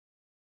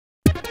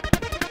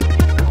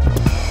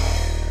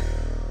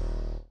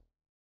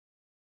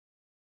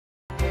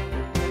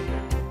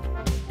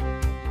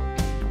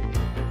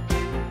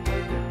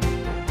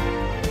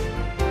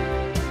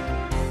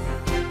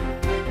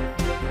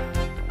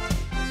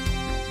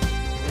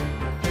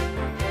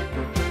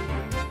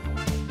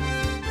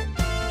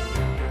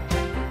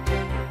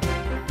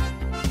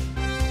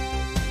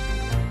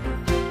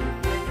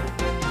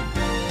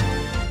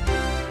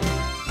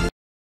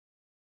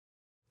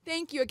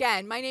Thank you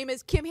again. My name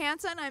is Kim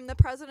Hansen. I'm the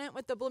president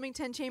with the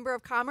Bloomington Chamber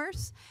of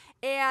Commerce.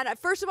 And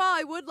first of all,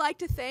 I would like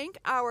to thank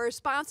our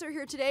sponsor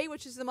here today,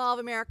 which is the Mall of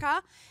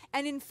America.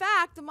 And in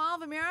fact, the Mall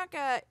of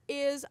America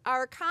is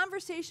our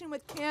Conversation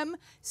with Kim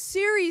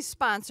series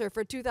sponsor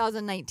for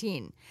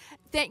 2019.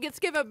 Let's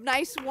give a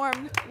nice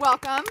warm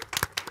welcome.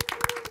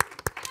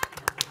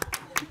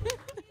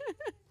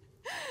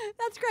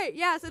 That's great.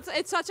 Yes,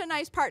 it's such a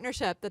nice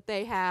partnership that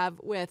they have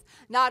with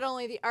not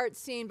only the art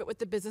scene, but with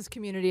the business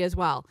community as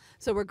well.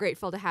 So we're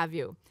grateful to have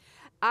you.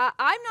 I'm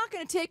not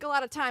going to take a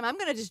lot of time. I'm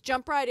going to just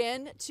jump right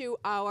in to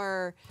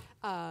our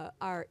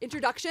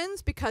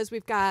introductions because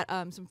we've got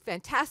some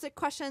fantastic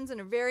questions and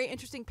a very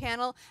interesting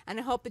panel, and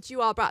I hope that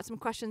you all brought some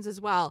questions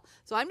as well.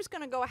 So I'm just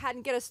going to go ahead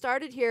and get us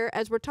started here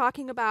as we're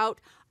talking about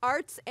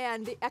arts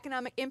and the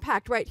economic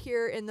impact right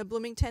here in the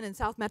Bloomington and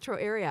South Metro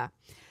area.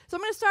 So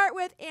I'm going to start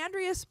with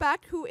Andrea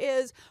Specht, who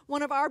is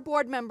one of our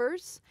board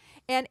members.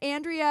 And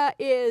Andrea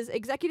is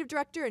Executive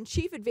Director and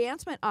Chief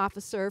Advancement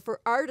Officer for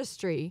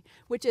Artistry,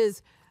 which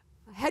is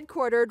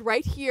headquartered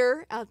right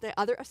here at the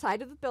other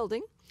side of the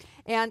building.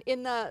 And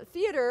in the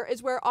theater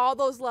is where all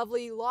those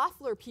lovely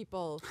Loeffler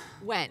people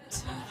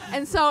went.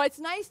 And so it's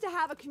nice to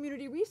have a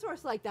community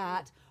resource like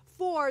that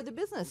for the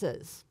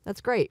businesses.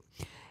 That's great.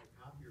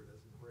 Copier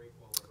doesn't break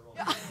while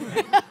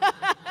we're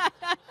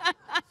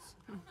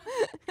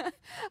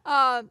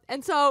all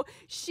and so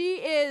she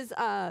is as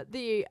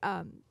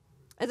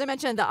I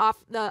mentioned,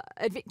 the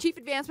Chief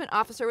Advancement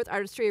Officer with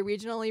Artistry, a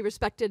regionally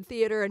respected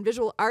theater and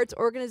visual arts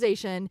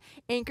organization,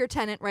 anchor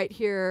tenant right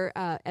here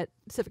at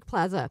Civic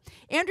Plaza.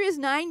 Andrea's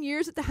 9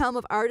 years at the helm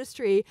of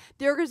Artistry.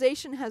 The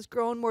organization has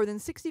grown more than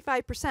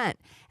 65%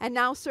 and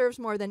now serves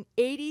more than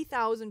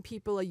 80,000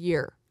 people a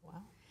year.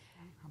 Wow.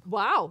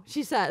 Wow,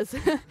 she says.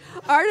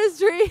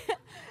 Artistry...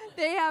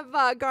 They have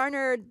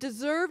garnered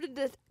deserved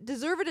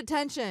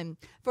attention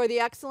for the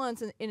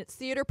excellence in its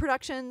theater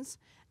productions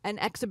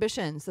and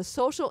exhibitions, the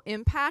social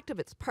impact of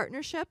its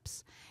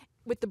partnerships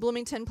with the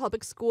Bloomington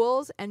Public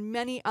Schools and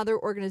many other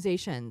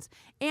organizations,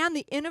 and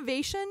the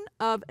innovation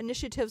of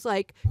initiatives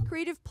like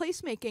Creative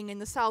Placemaking in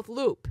the South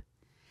Loop,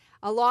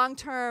 a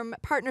long-term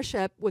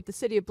partnership with the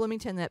City of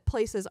Bloomington that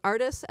places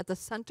artists at the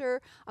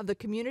center of the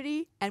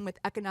community and with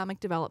economic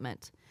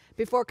development.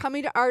 Before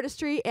coming to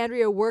Artistry,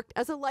 Andrea worked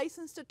as a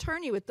licensed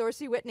attorney with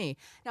Dorsey Whitney.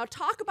 Now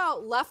talk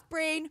about left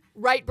brain,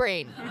 right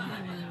brain.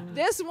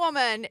 This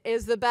woman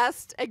is the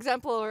best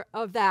exemplar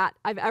of that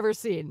I've ever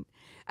seen.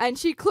 And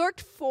she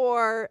clerked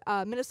for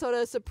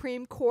Minnesota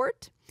Supreme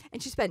Court,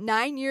 and she spent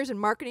 9 years in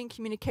marketing,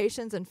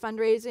 communications, and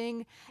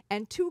fundraising,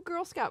 and 2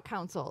 Girl Scout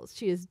councils.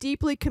 She is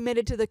deeply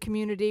committed to the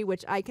community,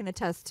 which I can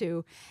attest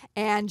to,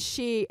 and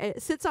she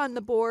sits on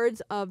the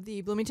boards of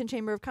the Bloomington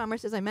Chamber of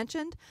Commerce, as I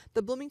mentioned,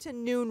 the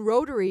Bloomington Noon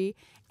Rotary,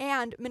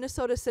 and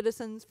Minnesota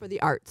Citizens for the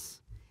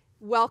Arts.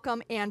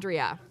 Welcome,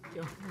 Andrea. Thank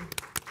you.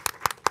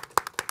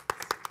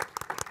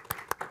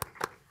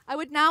 I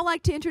would now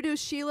like to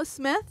introduce Sheila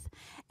Smith,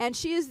 and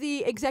she is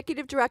the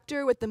Executive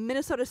Director with the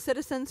Minnesota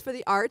Citizens for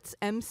the Arts,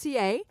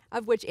 MCA,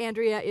 of which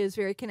Andrea is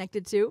very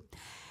connected to.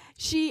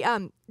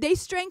 They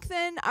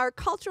strengthen our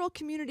cultural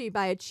community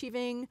by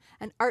achieving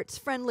an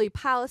arts-friendly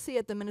policy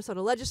at the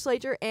Minnesota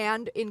Legislature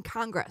and in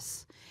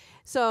Congress.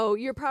 So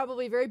you're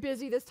probably very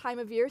busy this time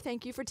of year.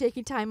 Thank you for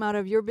taking time out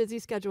of your busy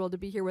schedule to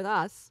be here with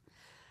us.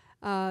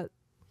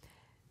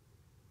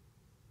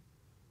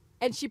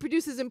 And she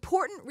produces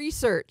important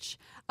research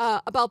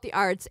about the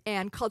arts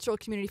and cultural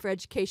community for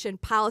education,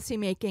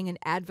 policymaking, and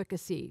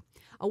advocacy.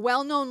 A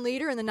well-known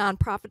leader in the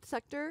nonprofit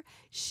sector,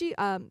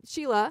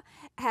 Sheila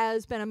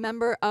has been a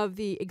member of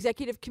the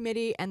Executive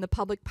Committee and the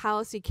Public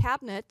Policy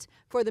Cabinet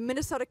for the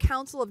Minnesota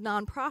Council of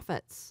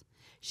Nonprofits.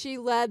 She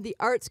led the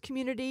arts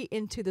community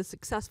into the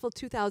successful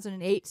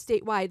 2008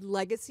 statewide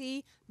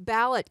Legacy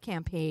ballot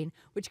campaign,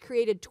 which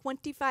created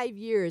 25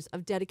 years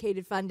of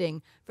dedicated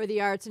funding for the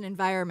arts and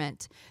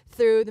environment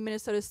through the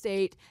Minnesota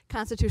State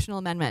Constitutional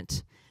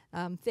Amendment.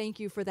 Thank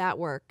you for that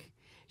work.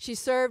 She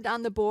served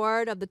on the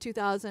board of the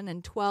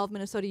 2012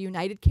 Minnesota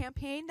United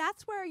campaign.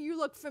 That's where you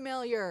look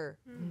familiar.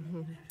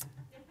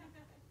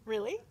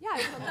 Really? Yeah.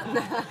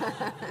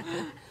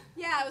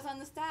 Yeah, I was on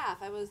the staff.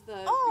 I was the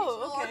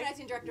regional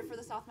organizing director for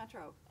the South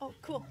Metro. Oh,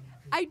 cool.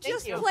 I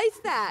just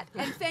placed that,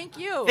 and thank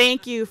you.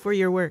 Thank you for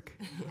your work.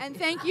 And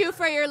thank you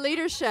for your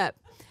leadership.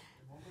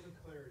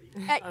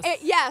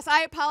 Yes,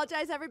 I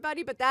apologize,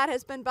 everybody, but that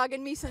has been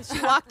bugging me since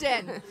she walked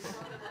in.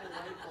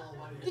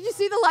 Did you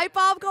see the light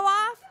bulb go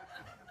off?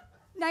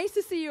 Nice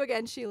to see you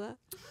again, Sheila.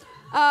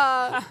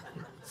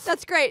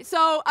 That's great.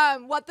 So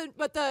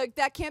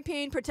that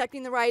campaign,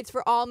 protecting the rights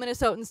for all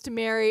Minnesotans to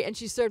marry, and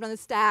she served on the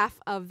staff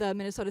of the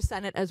Minnesota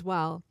Senate as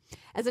well.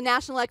 As a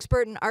national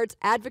expert in arts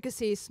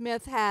advocacy,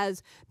 Smith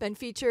has been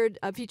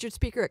a featured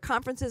speaker at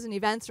conferences and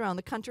events around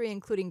the country,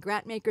 including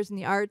Grantmakers in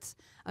the Arts,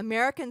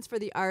 Americans for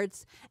the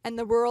Arts, and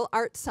the Rural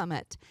Arts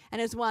Summit, and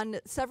has won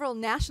several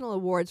national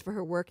awards for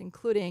her work,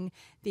 including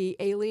the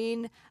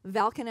Aileen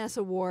Valkanes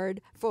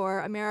Award for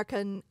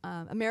American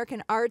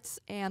Arts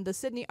and the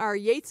Sidney R.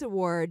 Yates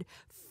Award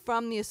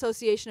from the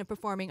Association of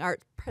Performing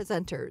Art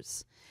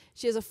Presenters.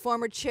 She is a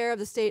former chair of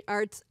the State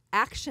Arts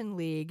Action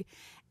League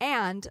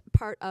and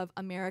part of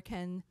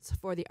Americans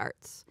for the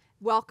Arts.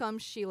 Welcome,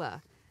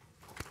 Sheila.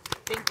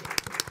 Thank you.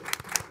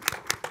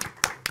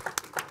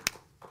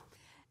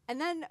 And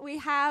then we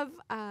have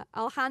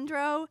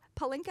Alejandra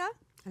Pelinka.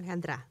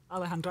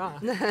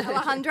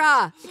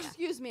 Alejandra.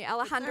 Excuse me,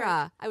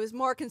 Alejandra. I was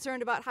more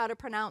concerned about how to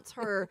pronounce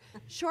her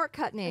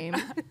shortcut name.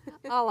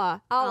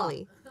 Ali.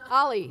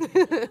 Oh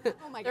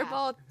my They're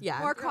God. both, yeah.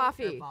 More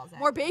coffee.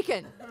 More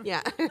bacon.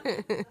 Yeah.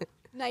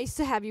 Nice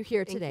to have you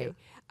here Thank today.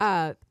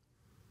 you.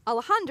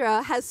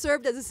 Alejandra has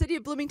served as the City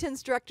of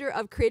Bloomington's Director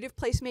of Creative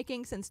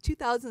Placemaking since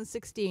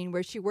 2016,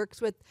 where she works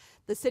with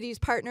the city's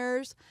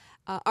partners,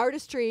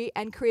 Artistry,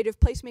 and Creative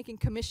Placemaking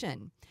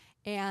Commission,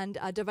 and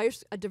a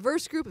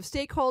diverse group of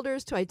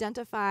stakeholders to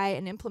identify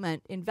and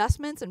implement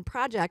investments and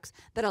projects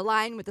that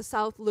align with the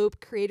South Loop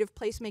Creative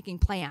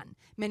Placemaking Plan.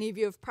 Many of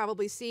you have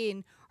probably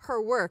seen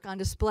her work on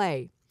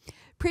display.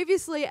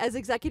 Previously, as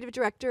Executive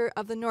Director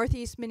of the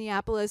Northeast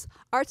Minneapolis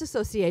Arts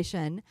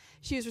Association,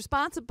 she was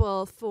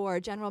responsible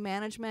for general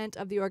management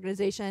of the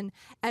organization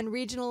and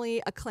regionally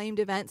acclaimed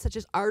events such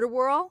as Art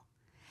Whirl,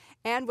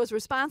 and was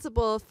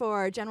responsible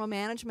for general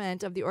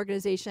management of the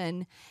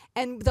organization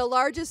and the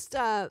largest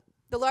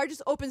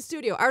open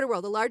studio, Art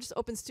Whirl, the largest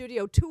open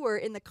studio tour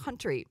in the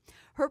country.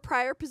 Her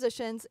prior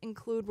positions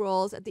include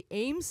roles at the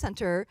Ames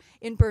Center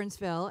in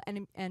Burnsville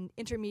and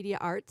Intermedia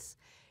Arts.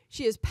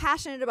 She is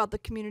passionate about the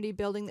community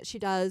building that she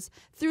does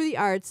through the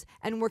arts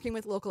and working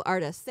with local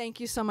artists.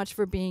 Thank you so much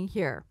for being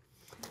here.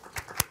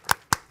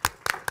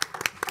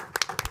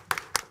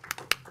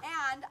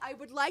 And I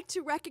would like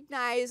to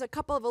recognize a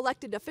couple of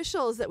elected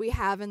officials that we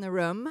have in the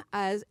room.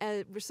 As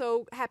we're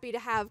so happy to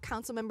have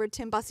Councilmember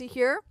Tim Bussey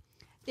here.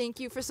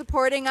 Thank you for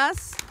supporting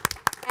us.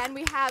 And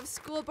we have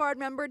School Board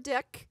Member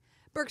Dick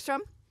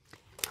Bergstrom.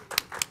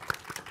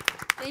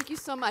 Thank you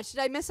so much.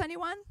 Did I miss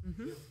anyone?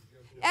 Mm-hmm.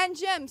 And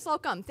Jim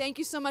Slocum, thank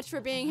you so much for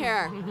being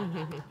here.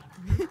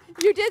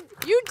 You did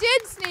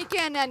sneak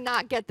in and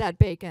not get that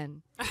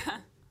bacon.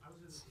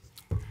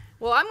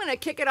 Well, I'm going to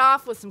kick it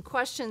off with some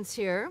questions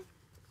here.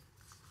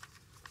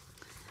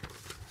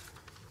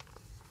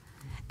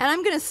 And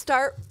I'm going to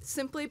start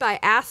simply by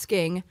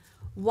asking,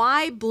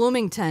 why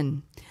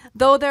Bloomington?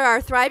 Though there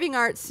are thriving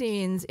art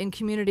scenes in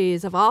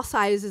communities of all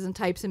sizes and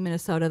types in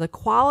Minnesota, the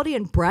quality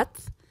and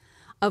breadth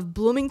of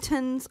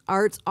Bloomington's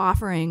arts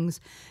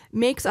offerings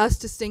makes us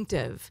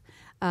distinctive,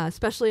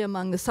 especially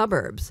among the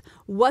suburbs.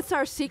 What's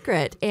our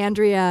secret,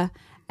 Andrea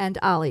and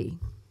Ali?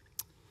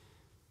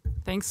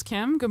 Thanks,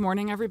 Kim. Good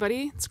morning,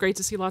 everybody. It's great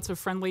to see lots of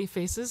friendly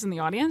faces in the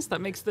audience.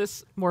 That makes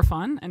this more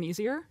fun and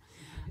easier.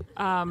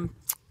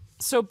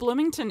 So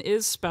Bloomington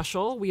is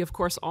special. We, of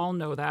course, all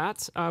know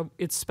that.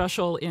 It's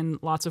special in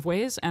lots of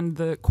ways, and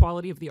the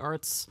quality of the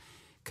arts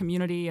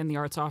community and the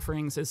arts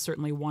offerings is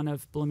certainly one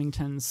of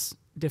Bloomington's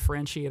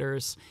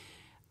differentiators.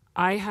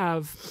 I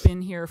have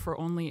been here for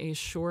only a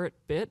short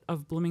bit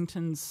of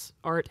Bloomington's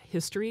art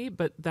history,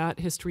 but that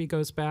history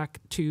goes back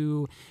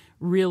to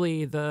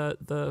really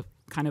the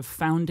kind of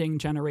founding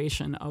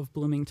generation of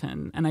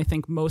Bloomington. And I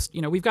think most,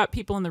 we've got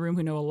people in the room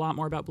who know a lot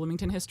more about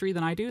Bloomington history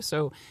than I do,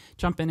 so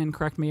jump in and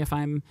correct me if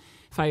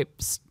I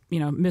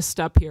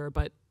misstep here,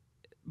 but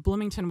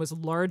Bloomington was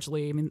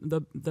largely,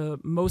 the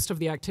most of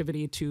the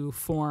activity to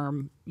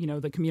form,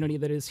 the community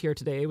that is here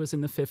today was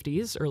in the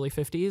 50s, early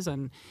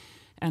 50s,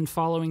 and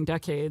following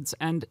decades.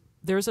 And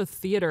there's a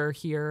theater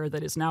here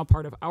that is now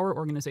part of our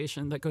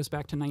organization that goes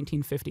back to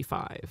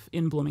 1955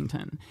 in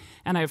Bloomington.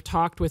 And I've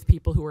talked with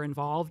people who were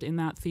involved in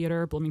that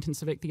theater, Bloomington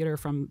Civic Theater,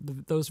 from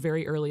those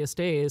very earliest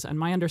days. And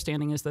my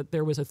understanding is that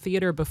there was a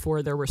theater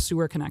before there were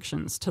sewer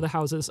connections to the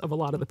houses of a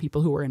lot of the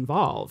people who were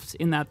involved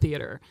in that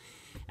theater.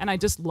 And I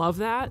just love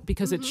that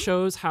because it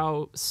shows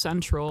how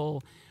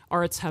central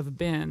arts have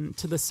been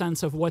to the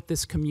sense of what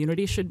this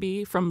community should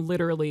be from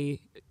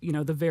literally,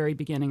 the very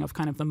beginning of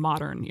kind of the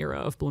modern era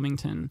of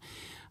Bloomington.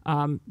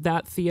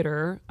 That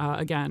theater,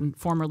 again,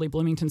 formerly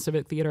Bloomington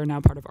Civic Theater, now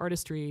part of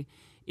Artistry,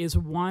 is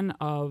one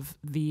of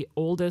the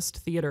oldest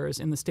theaters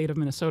in the state of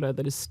Minnesota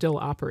that is still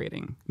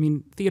operating. I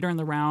mean, Theater in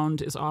the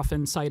Round is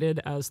often cited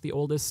as the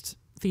oldest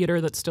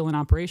theater that's still in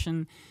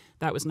operation.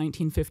 That was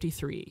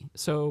 1953.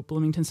 So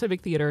Bloomington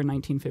Civic Theater,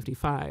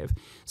 1955.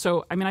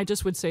 So, I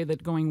just would say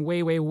that going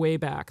way, way, way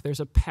back, there's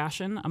a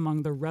passion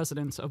among the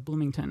residents of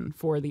Bloomington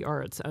for the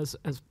arts as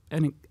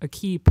a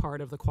key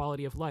part of the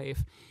quality of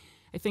life.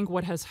 I think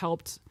what has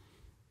helped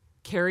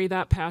carry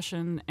that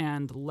passion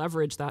and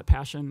leverage that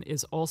passion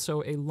is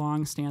also a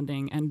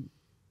long-standing and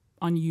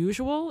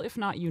unusual, if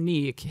not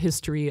unique,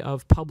 history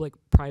of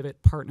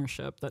public-private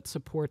partnership that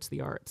supports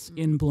the arts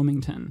in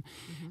Bloomington.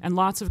 And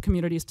lots of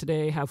communities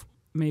today have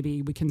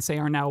maybe we can say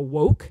are now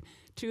woke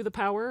to the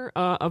power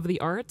of the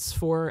arts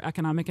for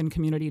economic and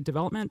community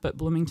development, but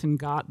Bloomington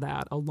got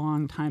that a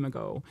long time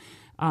ago.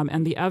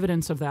 And the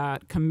evidence of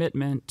that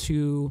commitment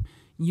to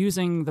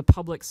using the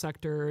public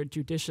sector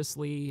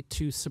judiciously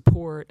to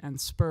support and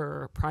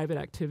spur private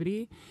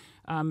activity.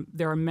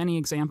 There are many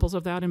examples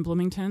of that in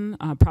Bloomington.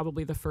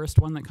 Probably the first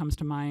one that comes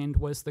to mind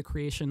was the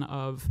creation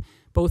of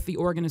both the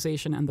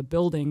organization and the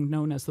building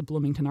known as the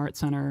Bloomington Art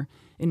Center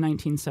in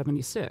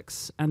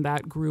 1976. And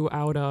that grew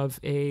out of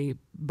a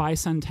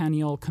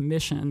bicentennial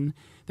commission.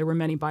 There were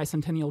many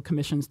bicentennial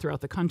commissions throughout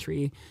the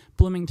country.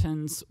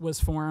 Bloomington's was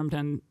formed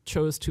and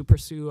chose to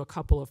pursue a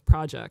couple of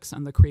projects,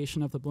 and the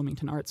creation of the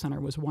Bloomington Art Center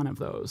was one of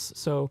those.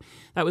 So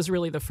that was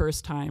really the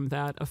first time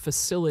that a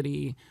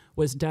facility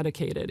was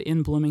dedicated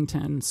in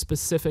Bloomington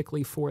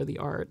specifically for the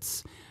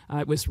arts.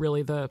 It was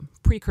really the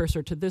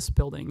precursor to this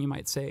building, you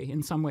might say,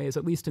 in some ways,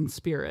 at least in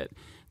spirit.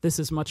 This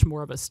is much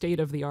more of a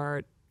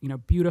state-of-the-art,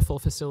 beautiful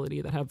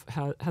facility that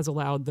has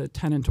allowed the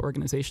tenant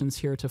organizations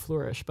here to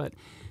flourish. But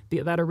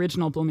that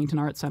original Bloomington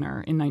Art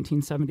Center in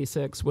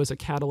 1976 was a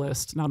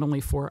catalyst not only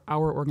for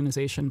our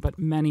organization, but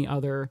many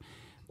other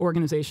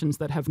organizations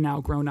that have now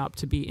grown up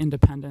to be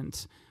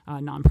independent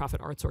nonprofit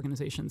arts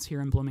organizations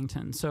here in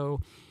Bloomington.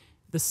 So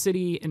the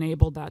city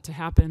enabled that to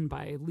happen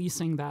by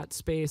leasing that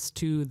space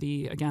to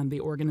the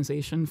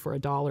organization for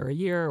 $1 a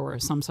year or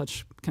some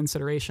such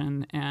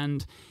consideration,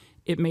 and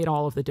it made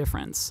all of the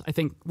difference. I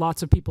think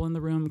lots of people in the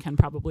room can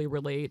probably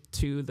relate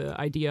to the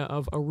idea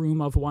of a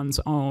room of one's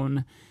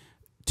own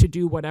to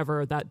do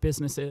whatever that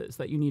business is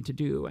that you need to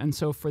do. And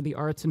so for the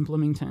arts in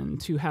Bloomington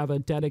to have a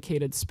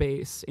dedicated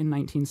space in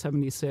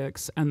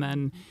 1976 and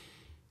then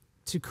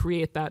to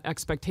create that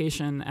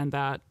expectation and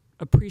that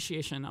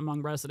appreciation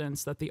among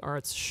residents that the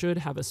arts should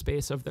have a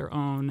space of their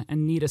own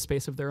and need a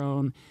space of their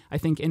own, I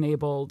think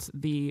enabled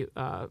the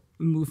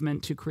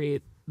movement to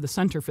create the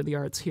Center for the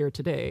Arts here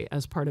today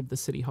as part of the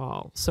City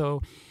Hall.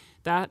 So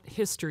that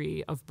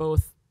history of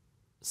both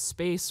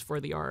space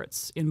for the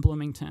arts in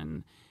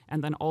Bloomington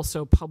and then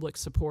also public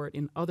support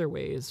in other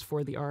ways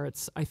for the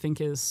arts, I think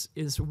is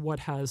what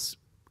has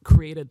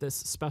created this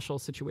special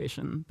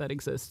situation that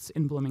exists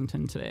in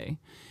Bloomington today.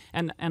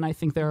 And I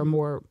think there are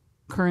more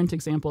current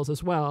examples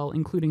as well,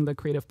 including the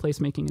Creative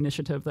Placemaking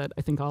initiative that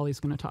I think Ollie's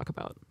going to talk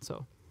about.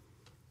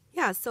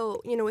 Yeah,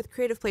 so, with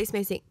creative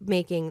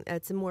placemaking,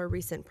 it's a more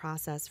recent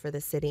process for the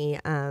city.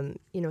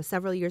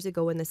 Several years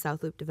ago when the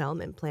South Loop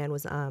Development Plan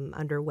was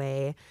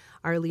underway,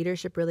 our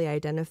leadership really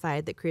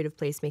identified that creative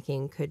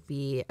placemaking could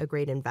be a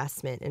great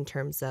investment in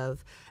terms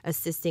of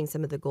assisting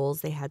some of the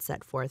goals they had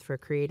set forth for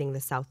creating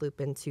the South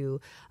Loop into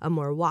a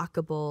more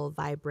walkable,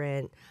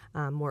 vibrant,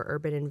 more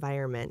urban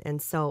environment.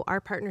 And so our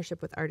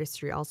partnership with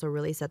Artistry also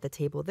really set the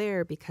table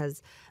there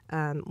because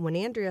when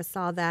Andrea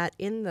saw that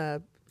in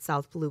the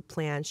South Loop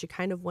plan, she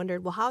kind of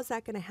wondered, well, how's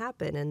that going to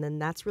happen? And then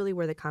that's really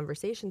where the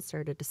conversation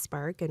started to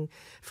spark. And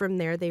from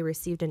there, they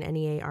received an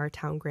NEA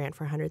Town grant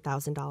for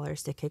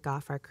 $100,000 to kick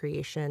off our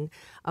creation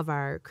of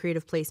our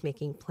creative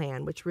placemaking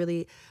plan, which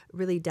really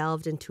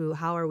delved into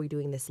how are we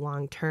doing this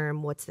long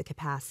term? What's the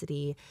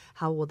capacity?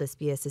 How will this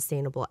be a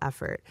sustainable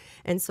effort?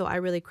 And so I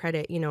really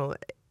credit,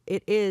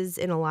 it is,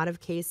 in a lot of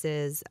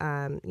cases,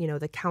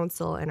 the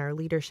council and our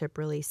leadership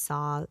really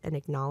saw and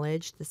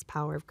acknowledged this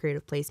power of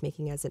creative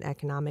placemaking as an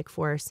economic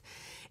force.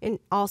 And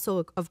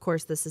also, of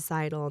course, the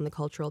societal and the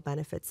cultural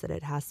benefits that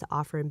it has to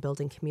offer in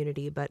building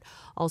community, but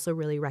also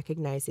really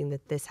recognizing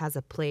that this has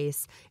a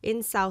place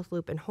in South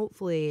Loop and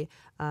hopefully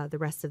the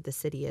rest of the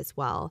city as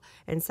well.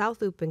 And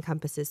South Loop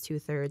encompasses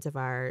 2/3 of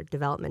our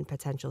development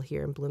potential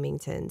here in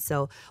Bloomington.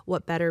 So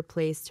what better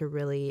place to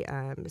really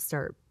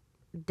start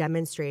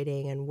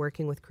demonstrating and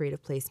working with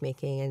creative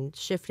placemaking and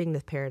shifting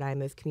the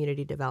paradigm of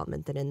community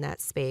development than in that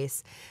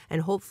space.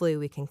 And hopefully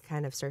we can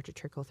kind of start to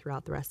trickle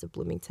throughout the rest of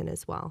Bloomington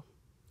as well.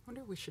 I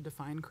wonder if we should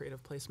define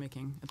creative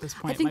placemaking at this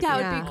point. I think that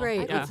would be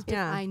great. Let's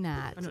define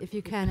that, if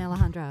you can,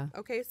 Alejandra.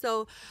 Okay,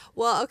 so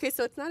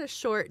it's not a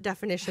short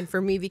definition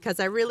for me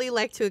because I really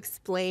like to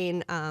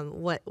explain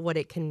what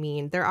it can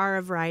mean. There are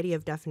a variety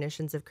of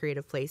definitions of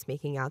creative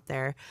placemaking out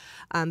there,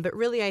 but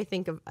really I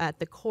think at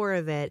the core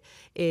of it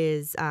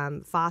is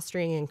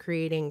fostering and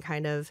creating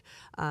kind of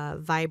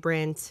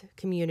vibrant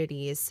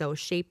communities, so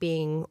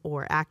shaping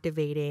or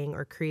activating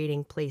or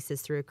creating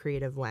places through a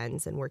creative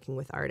lens and working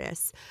with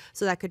artists.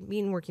 So that could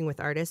mean working with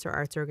artists or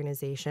arts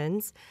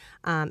organizations,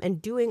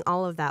 and doing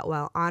all of that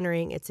while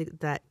honoring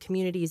that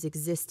community's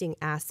existing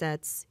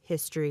assets,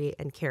 history,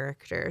 and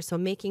character. So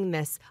making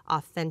this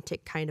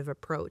authentic kind of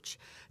approach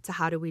to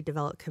how do we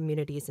develop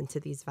communities into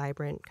these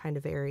vibrant kind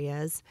of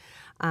areas,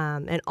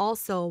 and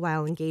also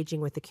while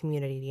engaging with the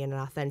community in an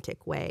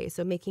authentic way.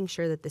 So making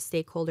sure that the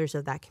stakeholders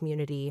of that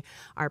community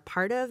are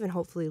part of and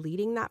hopefully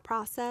leading that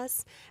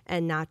process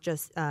and not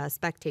just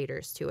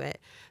spectators to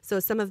it. So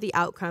some of the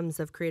outcomes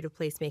of creative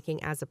placemaking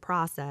as a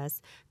process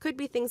process could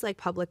be things like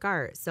public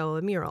art, so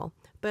a mural,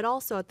 but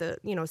also at the,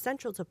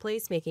 central to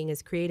placemaking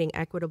is creating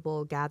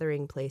equitable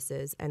gathering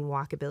places and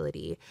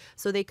walkability.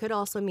 So they could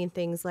also mean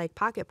things like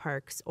pocket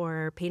parks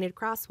or painted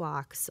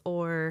crosswalks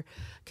or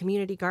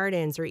community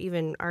gardens, or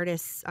even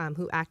artists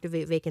who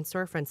activate vacant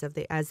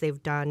storefronts as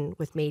they've done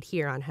with Made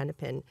Here on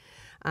Hennepin.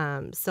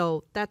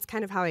 So that's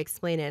kind of how I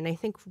explain it. And I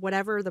think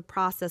whatever the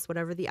process,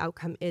 whatever the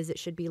outcome is, it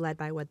should be led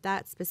by what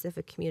that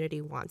specific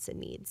community wants and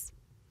needs.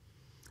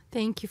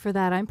 Thank you for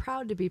that. I'm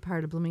proud to be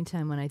part of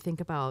Bloomington when I think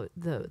about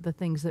the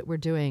things that we're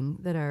doing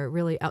that are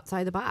really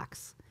outside the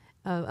box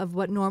of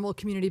what normal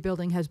community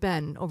building has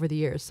been over the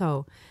years.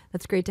 So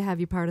that's great to have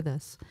you part of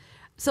this.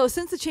 So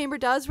since the Chamber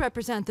does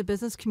represent the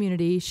business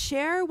community,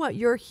 share what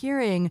you're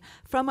hearing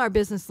from our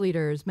business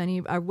leaders,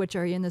 many of which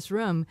are in this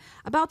room,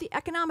 about the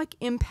economic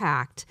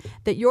impact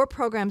that your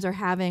programs are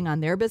having on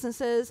their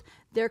businesses,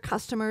 their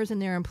customers,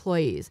 and their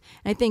employees.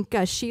 And I think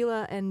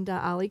Sheila and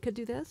Ali could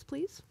do this,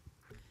 please.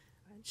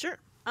 Sure.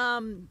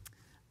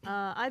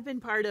 I've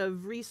been part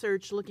of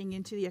research looking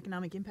into the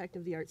economic impact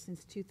of the arts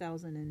since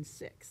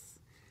 2006.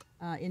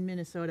 In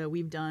Minnesota,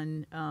 we've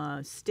done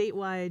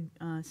statewide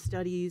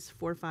studies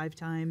 4 or 5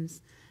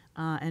 times,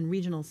 and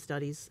regional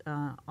studies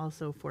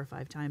also 4 or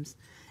 5 times.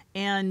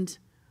 And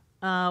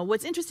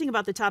what's interesting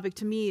about the topic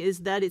to me is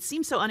that it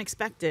seems so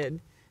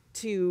unexpected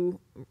to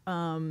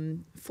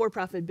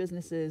for-profit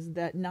businesses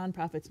that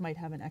nonprofits might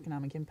have an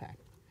economic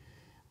impact.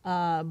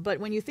 But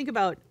when you think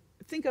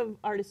of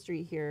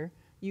Artistry here,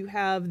 you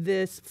have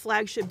this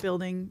flagship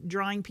building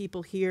drawing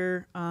people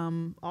here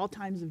all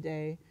times of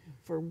day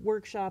for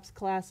workshops,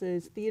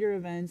 classes, theater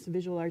events,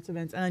 visual arts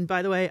events. And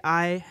by the way,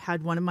 I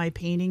had one of my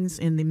paintings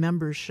in the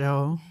members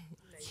show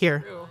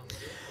here.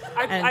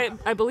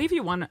 I believe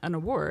you won an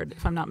award,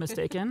 if I'm not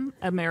mistaken,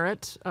 a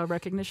merit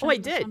recognition. Oh, I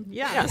did.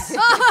 Yeah. Yes.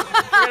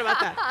 Forget about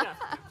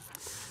that.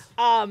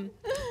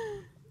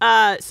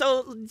 Yeah.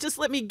 So just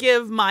let me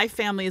give my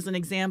family as an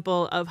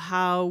example of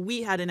how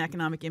we had an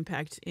economic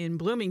impact in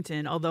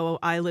Bloomington, although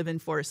I live in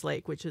Forest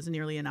Lake, which is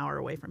nearly an hour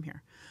away from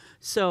here.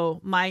 So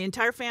my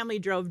entire family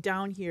drove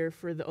down here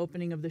for the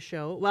opening of the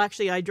show. Well,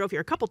 actually, I drove here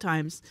a couple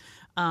times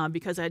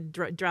because I'd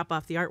drop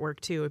off the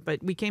artwork too.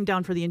 But we came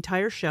down for the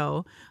entire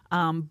show.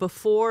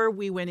 Before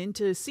we went in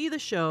to see the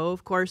show,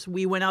 of course,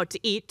 we went out to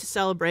eat to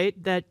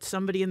celebrate that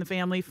somebody in the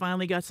family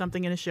finally got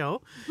something in a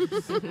show.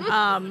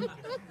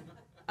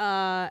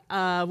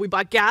 We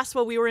bought gas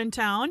while we were in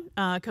town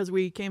because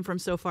we came from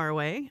so far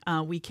away.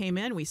 We came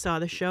in, we saw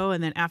the show,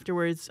 and then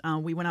afterwards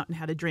we went out and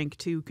had a drink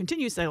to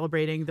continue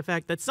celebrating the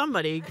fact that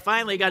somebody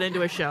finally got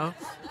into a show.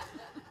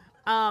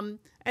 And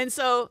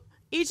so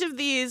each of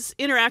these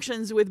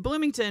interactions with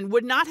Bloomington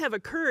would not have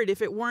occurred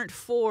if it weren't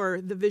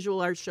for the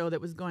visual arts show that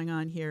was going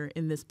on here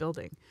in this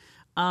building.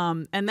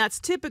 And that's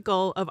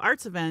typical of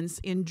arts events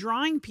in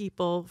drawing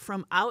people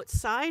from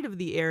outside of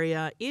the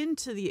area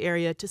into the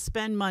area to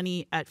spend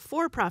money at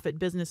for-profit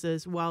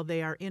businesses while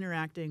they are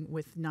interacting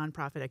with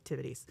nonprofit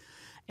activities.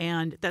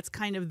 And that's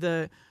kind of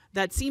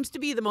that seems to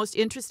be the most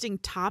interesting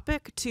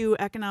topic to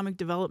economic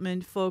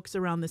development folks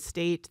around the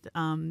state.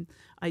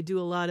 I do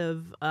a lot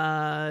of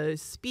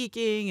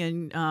speaking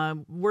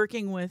and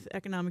working with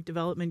economic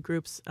development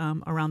groups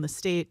around the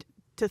state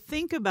to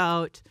think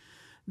about.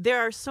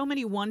 There are so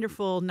many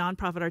wonderful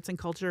nonprofit arts and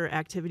culture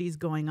activities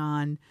going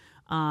on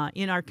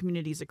in our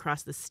communities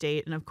across the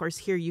state. And of course,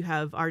 here you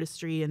have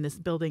Artistry in this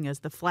building as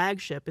the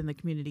flagship in the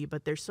community,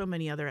 but there's so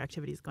many other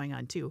activities going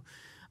on too.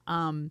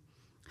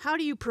 How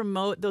do you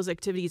promote those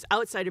activities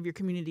outside of your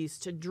communities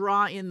to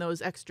draw in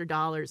those extra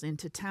dollars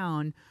into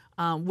town,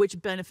 which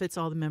benefits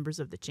all the members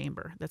of the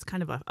chamber? That's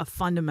kind of a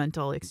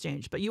fundamental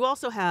exchange. But you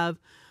also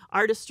have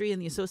Artistry and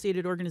the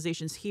associated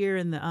organizations here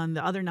and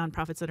the other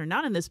nonprofits that are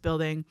not in this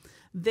building.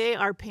 They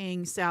are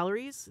paying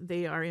salaries.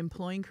 They are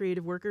employing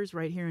creative workers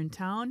right here in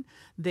town.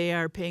 They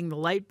are paying the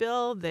light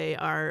bill. They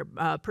are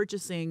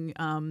purchasing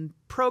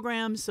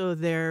programs, so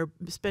they're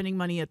spending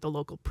money at the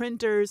local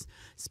printers,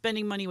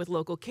 spending money with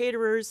local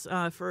caterers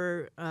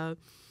for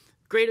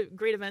great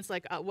events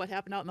like what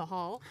happened out in the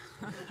hall.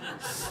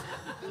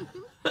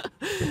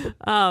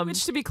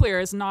 Which, to be clear,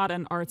 is not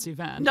an arts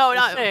event. No,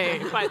 not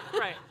but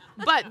right.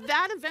 But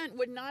that event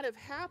would not have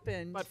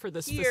happened but for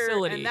this here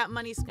facility. And that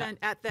money spent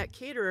at that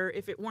caterer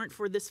if it weren't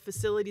for this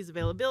facility's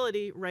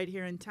availability right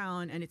here in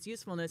town and its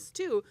usefulness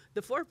to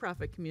the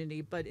for-profit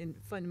community. But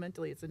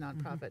fundamentally, it's a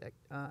nonprofit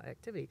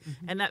activity.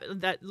 And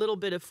that little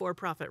bit of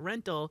for-profit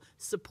rental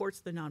supports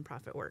the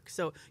nonprofit work.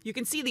 So you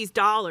can see these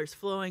dollars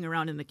flowing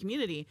around in the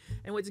community.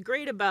 And what's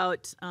great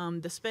about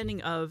the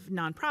spending of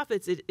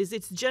nonprofits is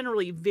it's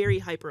generally very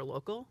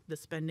hyper-local, the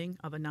spending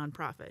of a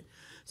nonprofit.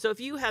 So if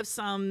you have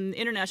some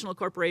international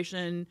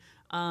corporation,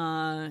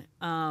 I'll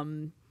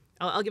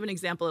give an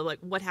example of like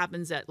what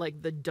happens at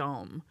like the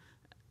Dome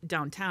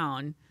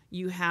downtown.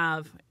 You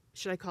have,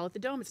 should I call it the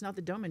Dome? It's not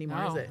the Dome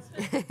anymore, is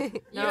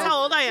it? No. That's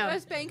how old I am.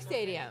 U.S. Bank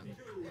Stadium.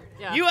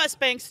 Yeah. U.S.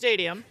 Bank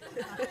Stadium.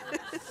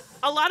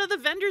 a lot of the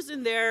vendors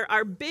in there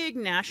are big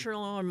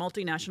national or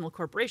multinational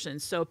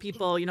corporations. So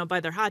people, buy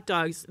their hot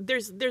dogs.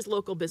 There's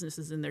local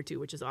businesses in there too,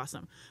 which is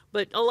awesome.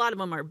 But a lot of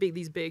them are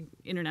these big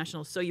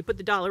international. So you put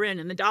the dollar in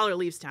and the dollar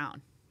leaves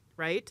town,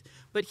 right?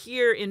 But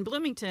here in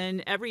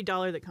Bloomington, every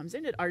dollar that comes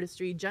in at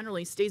Artistry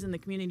generally stays in the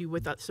community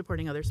with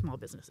supporting other small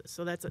businesses.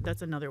 So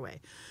that's another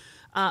way.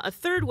 A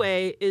third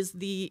way is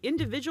the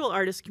individual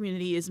artist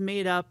community is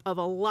made up of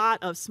a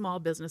lot of small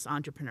business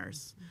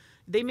entrepreneurs.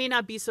 They may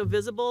not be so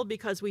visible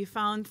because we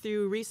found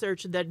through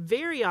research that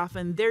very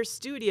often their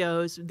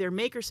studios, their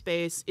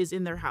makerspace is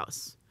in their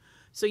house.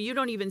 So you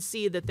don't even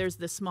see that there's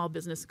this small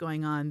business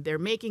going on. They're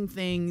making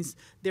things,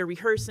 they're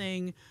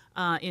rehearsing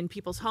in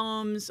people's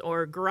homes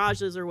or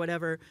garages or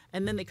whatever,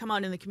 and then they come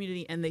out in the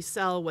community and they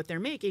sell what they're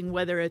making,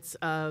 whether it's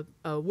a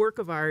work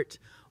of art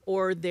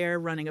or they're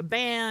running a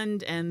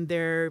band and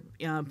they're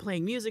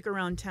playing music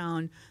around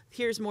town.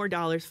 Here's more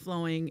dollars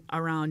flowing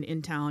around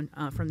in town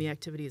from the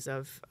activities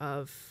of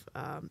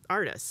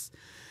artists.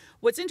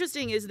 What's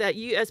interesting is that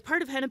as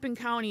part of Hennepin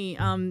County,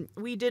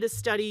 we did a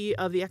study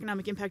of the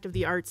economic impact of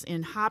the arts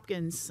in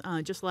Hopkins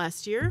just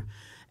last year.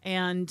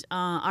 And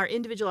our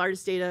individual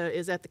artist data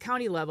is at the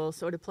county level,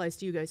 so it applies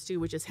to you guys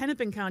too, which is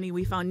Hennepin County.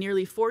 We found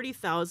nearly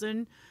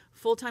 40,000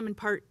 full-time and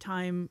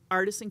part-time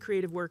artists and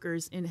creative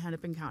workers in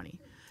Hennepin County.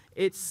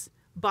 It's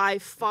by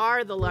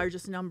far the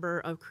largest number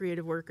of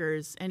creative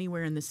workers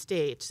anywhere in the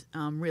state,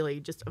 really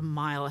just a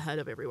mile ahead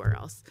of everywhere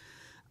else.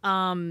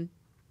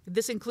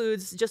 This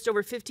includes just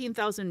over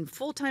 15,000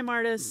 full-time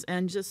artists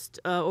and just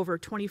over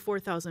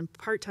 24,000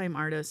 part-time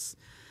artists.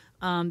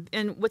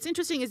 And what's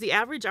interesting is the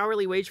average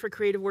hourly wage for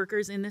creative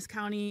workers in this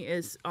county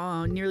is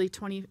nearly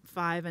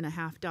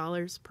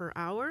 $25.50 per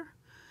hour.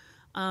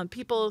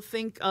 People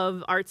think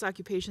of arts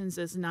occupations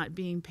as not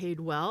being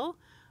paid well.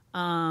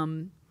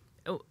 On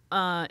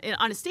a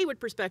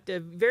statewide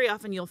perspective, very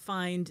often you'll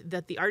find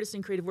that the artist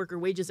and creative worker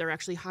wages are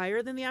actually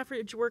higher than the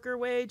average worker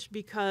wage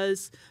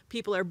because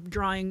people are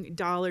drawing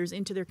dollars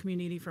into their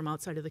community from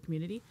outside of the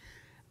community.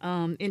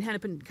 In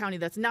Hennepin County,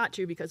 that's not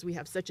true because we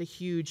have such a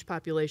huge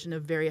population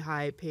of very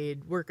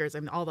high-paid workers. I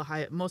mean,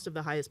 most of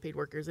the highest-paid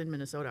workers in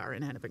Minnesota are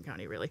in Hennepin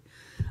County, really.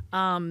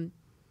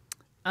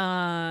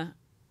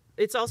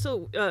 It's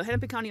also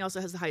Hennepin County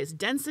also has the highest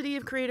density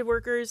of creative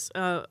workers.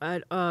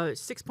 At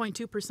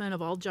 6.2%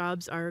 of all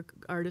jobs are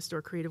artist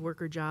or creative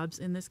worker jobs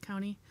in this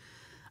county.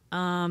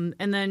 And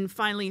then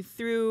finally,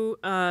 through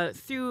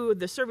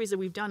the surveys that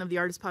we've done of the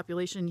artist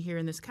population here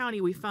in this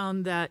county, we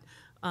found that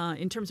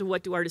in terms of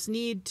what do artists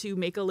need to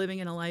make a living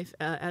and a life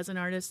as an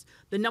artist,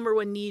 the number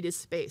one need is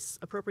space,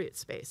 appropriate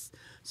space.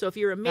 So if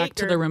you're a maker, back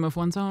to the room of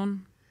one's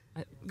own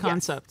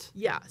concept.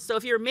 Yes. Yeah. So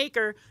if you're a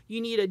maker, you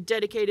need a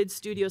dedicated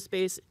studio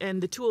space and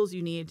the tools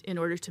you need in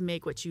order to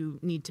make what you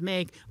need to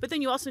make. But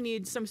then you also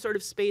need some sort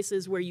of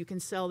spaces where you can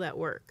sell that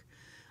work.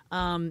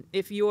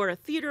 If you're a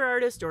theater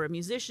artist or a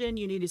musician,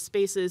 you need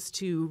spaces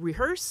to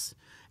rehearse,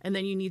 and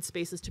then you need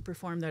spaces to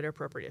perform that are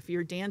appropriate. If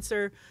you're a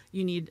dancer,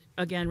 you need,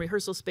 again,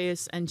 rehearsal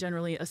space, and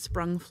generally a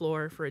sprung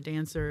floor for a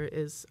dancer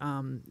is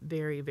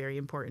very, very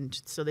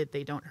important so that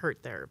they don't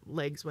hurt their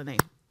legs when they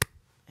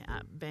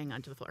bang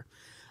onto the floor.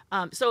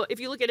 So if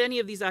you look at any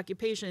of these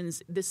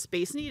occupations, this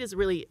space need is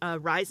really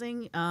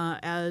rising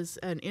as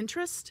an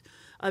interest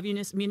of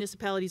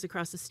municipalities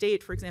across the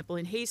state. For example,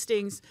 in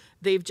Hastings,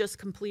 they've just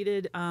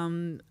completed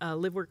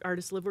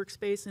artist live work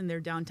space in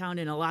their downtown,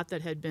 and a lot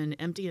that had been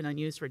empty and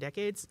unused for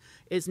decades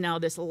is now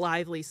this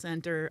lively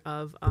center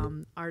of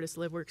artist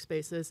live work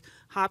spaces.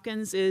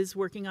 Hopkins is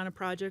working on a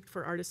project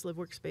for artist live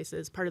work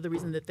spaces, part of the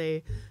reason that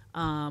they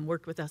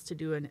worked with us to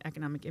do an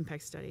economic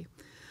impact study.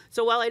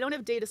 So while I don't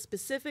have data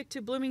specific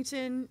to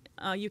Bloomington,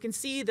 you can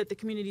see that the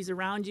communities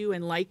around you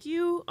and like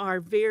you are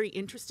very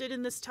interested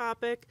in this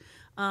topic,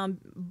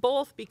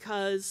 both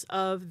because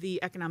of the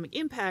economic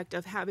impact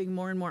of having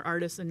more and more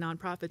artists and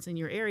nonprofits in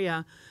your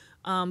area,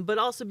 but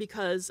also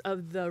because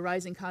of the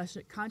rising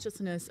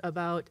consciousness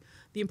about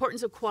the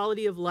importance of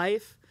quality of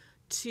life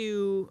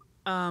to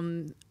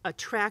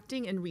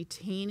attracting and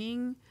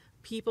retaining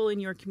people in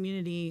your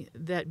community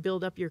that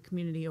build up your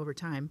community over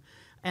time.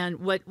 And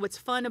what's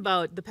fun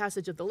about the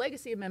passage of the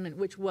Legacy Amendment,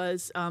 which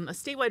was a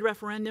statewide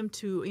referendum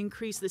to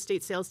increase the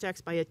state sales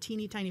tax by a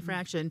teeny tiny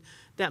fraction,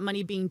 that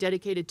money being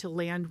dedicated to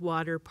land,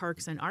 water,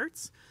 parks, and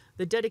arts.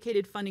 The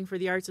dedicated funding for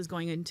the arts is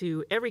going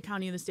into every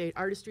county in the state.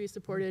 Artistry is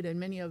supported,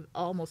 and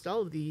almost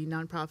all of the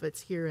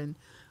nonprofits here in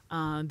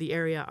the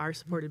area are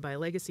supported by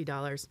legacy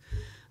dollars.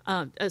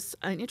 As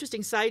an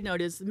interesting side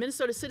note is the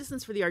Minnesota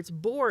Citizens for the Arts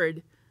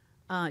Board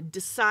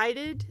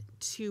decided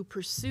to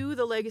pursue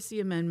the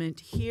Legacy Amendment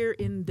here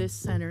in this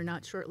center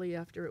not shortly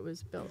after it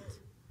was built.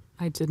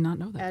 I did not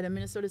know that. At a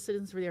Minnesota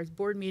Citizens for the Arts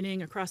board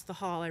meeting across the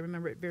hall, I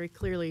remember it very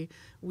clearly,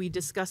 we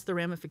discussed the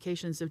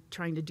ramifications of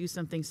trying to do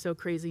something so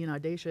crazy and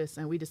audacious,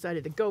 and we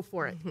decided to go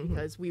for it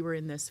because we were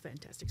in this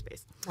fantastic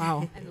space.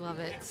 Wow. I love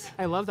it.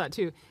 I love that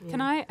too. Yeah.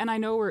 Can I, and I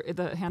know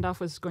the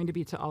handoff was going to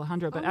be to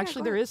Alejandra, but yeah,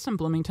 actually go there ahead. is some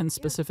Bloomington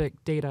specific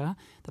data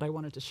that I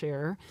wanted to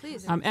share.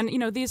 Please. And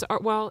these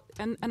are,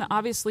 and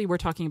obviously we're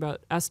talking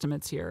about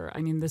estimates here.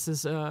 I mean, this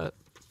is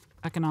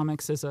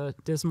economics is a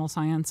dismal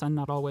science and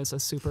not always a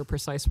super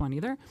precise one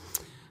either.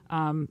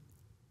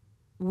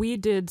 We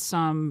did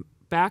some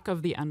back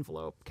of the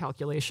envelope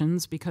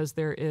calculations because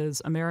there are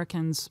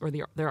Americans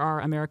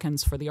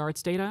for the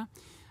Arts data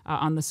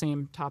on the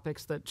same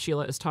topics that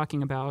Sheila is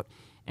talking about.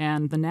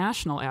 And the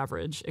national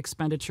average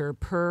expenditure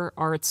per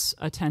arts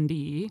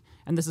attendee,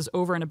 and this is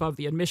over and above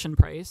the admission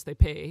price they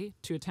pay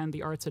to attend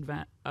the arts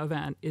event,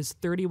 is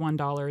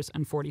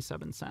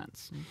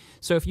 $31.47.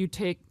 So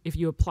if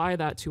you apply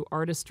that to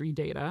Artistry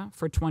data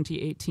for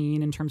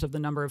 2018 in terms of the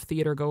number of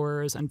theater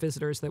goers and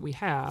visitors that we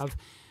have,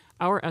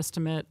 our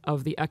estimate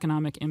of the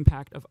economic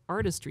impact of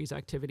Artistry's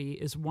activity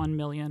is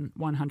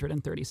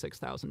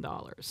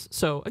 $1,136,000.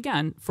 So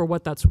again, for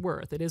what that's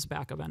worth, it is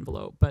back of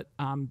envelope, but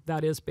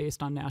that is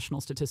based on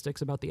national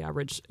statistics about the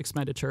average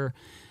expenditure,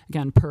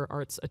 again, per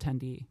arts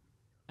attendee.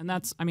 And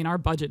that's, our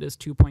budget is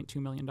 $2.2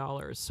 million.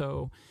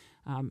 So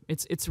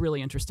it's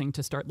really interesting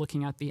to start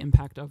looking at the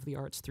impact of the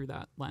arts through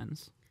that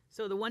lens.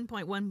 So the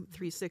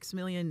 1.136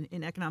 million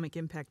in economic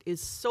impact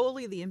is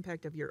solely the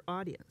impact of your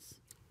audience.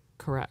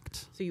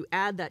 Correct. So you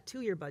add that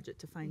to your budget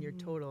to find your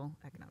total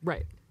economic.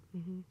 Right.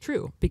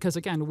 True. Because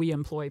again, we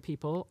employ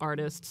people,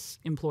 artists,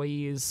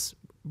 employees.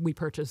 We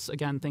purchase,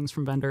 again, things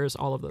from vendors,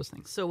 all of those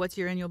things. So what's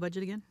your annual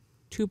budget again?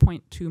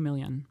 $2.2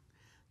 million.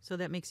 So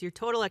that makes your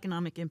total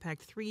economic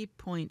impact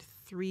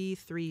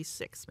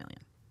 $3.336 million.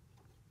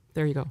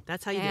 There you go.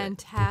 That's how you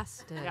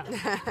Fantastic. do it.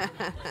 Yeah.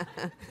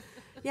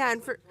 Yeah,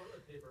 and for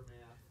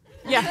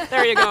Yeah,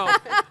 there you go.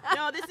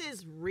 No, this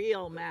is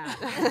real math.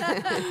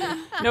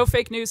 No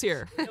fake news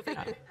here.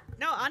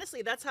 No,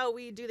 honestly, that's how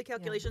we do the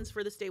calculations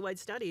for the statewide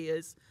study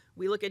is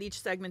we look at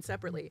each segment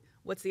separately.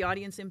 What's the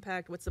audience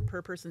impact? What's the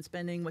per person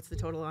spending? What's the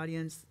total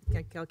audience?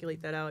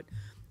 Calculate that out.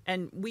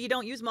 And we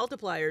don't use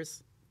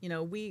multipliers.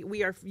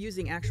 We are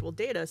using actual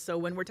data. So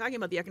when we're talking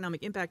about the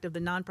economic impact of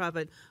the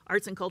nonprofit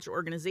arts and culture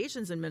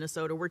organizations in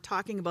Minnesota, we're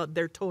talking about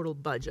their total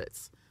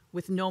budgets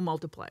with no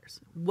multipliers.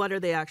 What are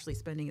they actually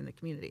spending in the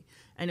community?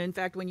 And in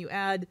fact, when you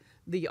add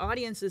the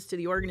audiences to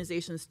the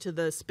organizations to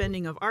the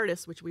spending of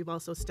artists, which we've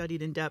also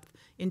studied in depth,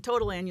 in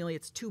total annually,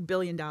 it's $2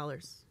 billion.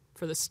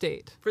 For the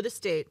state. For the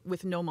state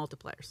with no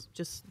multipliers,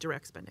 just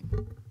direct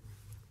spending.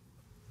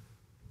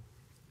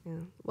 Yeah.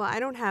 Well,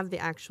 I don't have the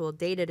actual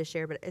data to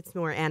share, but it's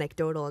more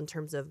anecdotal in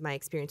terms of my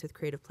experience with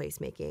creative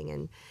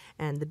placemaking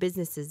and the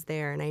businesses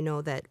there. And I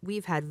know that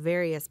we've had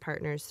various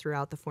partners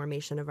throughout the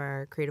formation of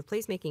our creative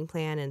placemaking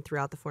plan and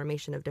throughout the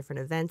formation of different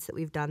events that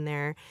we've done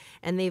there.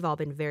 And they've all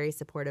been very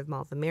supportive.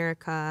 Mall of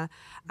America,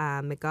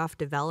 McGough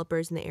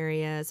developers in the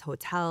areas,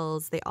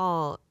 hotels, they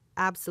all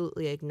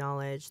absolutely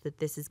acknowledge that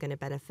this is going to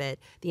benefit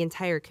the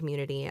entire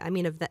community. I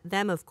mean,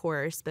 them, of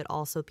course, but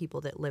also people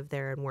that live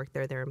there and work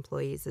there, their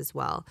employees as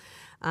well.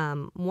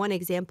 One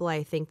example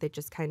I think that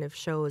just kind of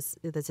shows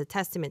that's a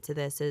testament to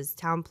this is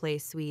Town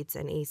Place Suites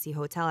and AC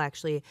Hotel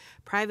actually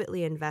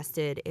privately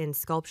invested in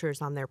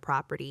sculptures on their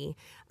property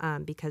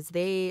because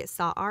they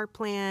saw our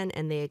plan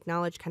and they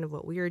acknowledged kind of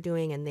what we were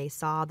doing and they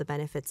saw the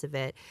benefits of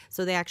it.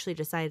 So they actually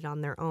decided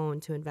on their own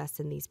to invest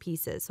in these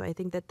pieces. So I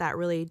think that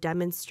really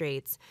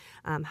demonstrates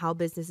how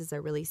businesses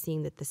are really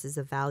seeing that this is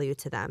of value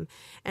to them.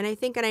 And I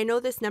think, and I know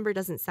this number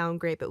doesn't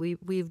sound great, but we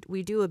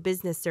do a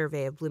business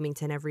survey of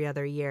Bloomington every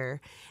other year,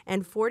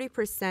 and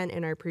 40%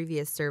 in our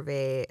previous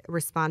survey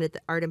responded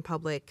that art in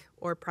public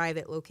or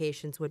private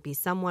locations would be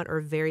somewhat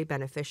or very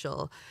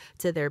beneficial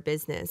to their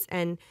business.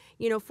 And,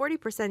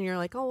 40% you're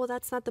like, oh, well,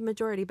 that's not the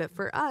majority. But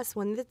for us,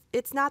 when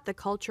it's not the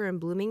culture in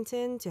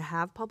Bloomington to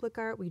have public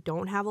art, we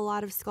don't have a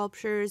lot of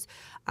sculptures.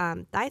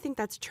 I think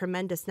that's a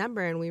tremendous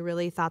number. And we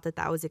really thought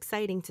that was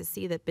exciting to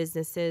see that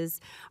businesses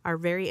are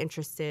very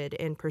interested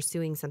in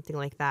pursuing something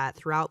like that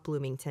throughout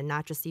Bloomington,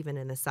 not just even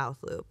in the South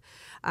Loop.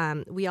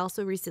 We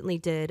also recently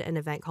did an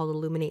event called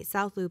Illuminate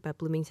South Loop at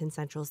Bloomington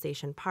Central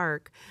Station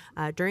Park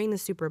during the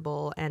Super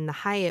Bowl. And the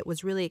Hyatt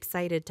was really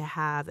excited to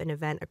have an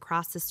event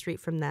across the street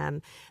from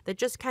them that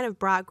just kind of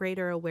brought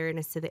greater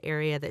awareness to the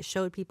area, that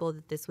showed people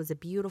that this was a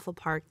beautiful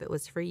park that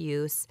was for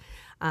use.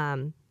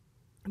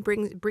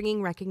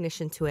 Bringing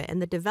recognition to it. And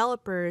the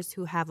developers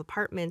who have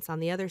apartments on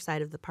the other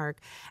side of the park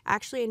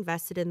actually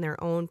invested in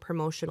their own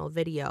promotional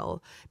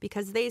video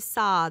because they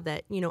saw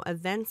that,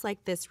 events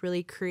like this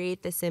really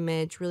create this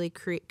image, really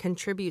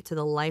contribute to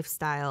the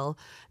lifestyle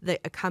that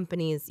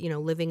accompanies,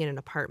 living in an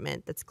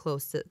apartment that's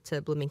close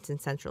to Bloomington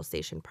Central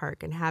Station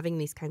Park and having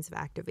these kinds of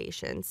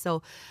activations.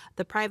 So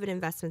the private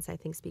investments, I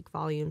think, speak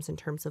volumes in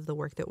terms of the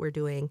work that we're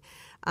doing.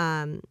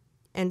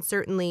 And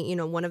certainly,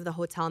 one of the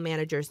hotel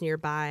managers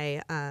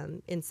nearby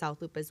in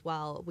South Loop as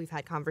well, we've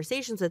had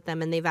conversations with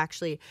them, and they've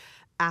actually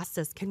asked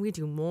us, can we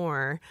do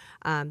more?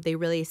 They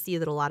really see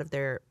that a lot of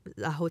their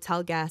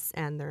hotel guests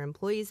and their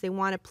employees, they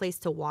want a place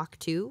to walk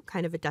to,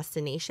 kind of a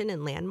destination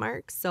and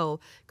landmarks. So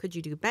could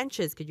you do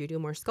benches? Could you do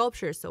more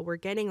sculptures? So we're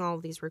getting all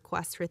of these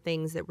requests for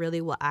things that really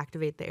will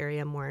activate the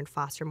area more and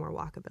foster more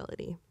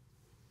walkability.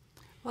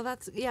 Well,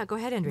 go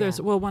ahead, Andrea.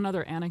 There's one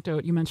other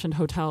anecdote. You mentioned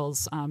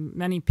hotels.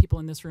 Many people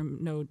in this room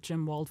know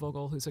Jim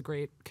Waldvogel, who's a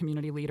great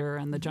community leader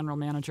and the general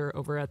manager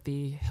over at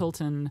the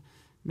Hilton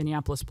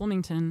Minneapolis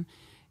Bloomington.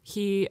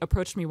 he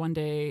approached me one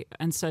day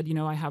and said,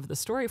 I have this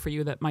story for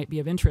you that might be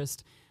of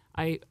interest.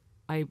 I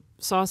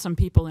saw some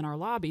people in our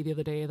lobby the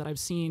other day that I've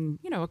seen,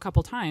 a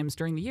couple times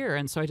during the year.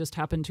 And so I just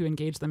happened to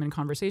engage them in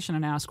conversation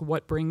and ask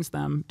what brings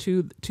them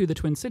to the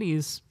Twin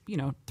Cities,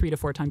 3 to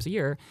 4 times a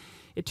year.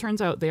 It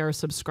turns out they are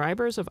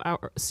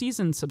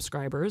seasoned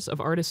subscribers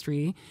of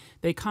Artistry.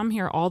 They come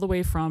here all the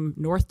way from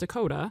North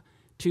Dakota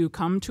to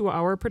come to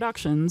our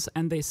productions,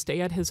 and they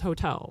stay at his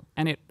hotel.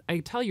 And I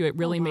tell you, it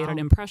really made an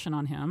impression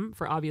on him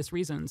for obvious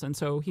reasons. And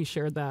so he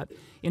shared that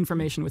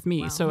information with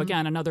me. Wow. So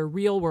again, another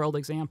real world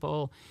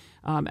example,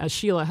 as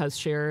Sheila has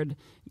shared,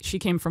 she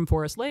came from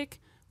Forest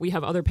Lake. We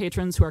have other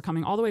patrons who are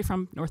coming all the way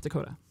from North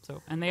Dakota.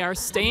 And they are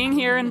staying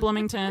here in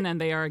Bloomington, and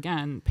they are,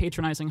 again,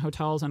 patronizing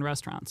hotels and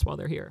restaurants while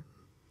they're here.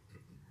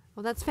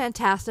 Well, that's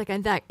fantastic,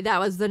 and that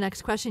was the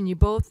next question.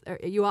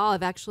 You all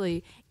have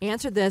actually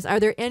answered this.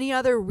 Are there any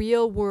other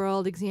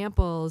real-world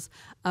examples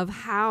of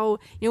how,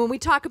 when we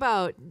talk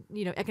about,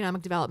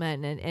 economic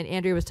development, and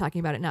Andrea was talking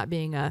about it not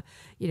being a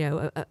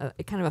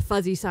kind of a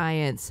fuzzy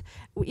science,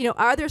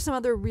 are there some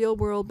other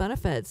real-world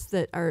benefits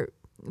that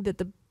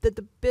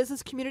the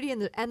business community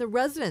and the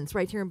residents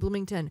right here in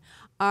Bloomington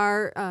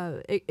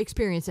are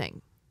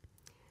experiencing?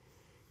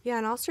 Yeah,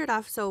 and I'll start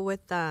off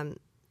with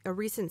a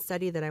recent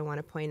study that I want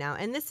to point out,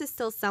 and this is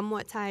still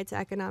somewhat tied to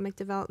economic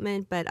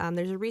development, but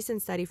there's a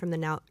recent study from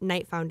the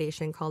Knight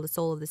Foundation called the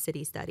Soul of the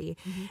City study.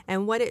 Mm-hmm.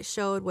 And what it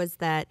showed was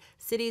that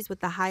cities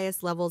with the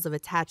highest levels of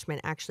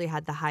attachment actually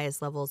had the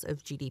highest levels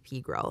of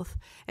GDP growth.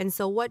 And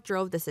so what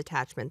drove this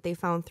attachment? They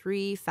found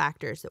 3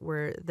 factors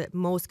that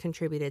most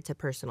contributed to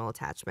personal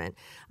attachment.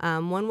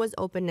 One was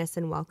openness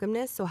and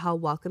welcomeness, so how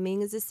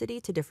welcoming is a city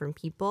to different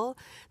people.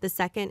 The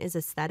second is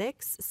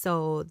aesthetics,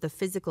 so the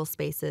physical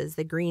spaces,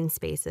 the green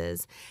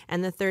spaces.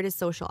 And the third is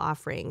social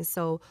offerings.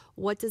 So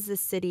what does the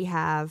city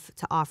have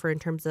to offer in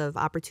terms of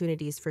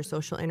opportunities for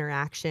social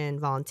interaction,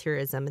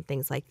 volunteerism, and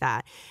things like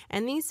that?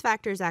 And these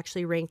factors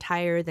actually ranked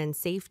higher than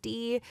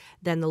safety,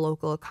 than the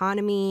local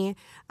economy,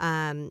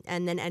 and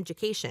then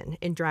education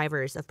in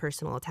drivers of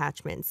personal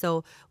attachment.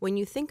 So when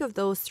you think of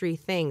those 3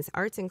 things,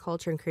 arts and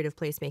culture and creative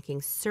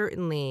placemaking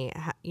certainly,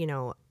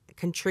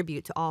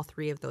 contribute to all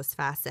 3 of those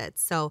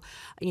facets. So,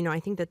 I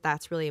think that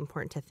that's really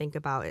important to think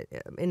about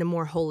it in a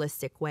more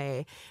holistic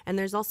way. And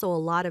there's also a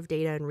lot of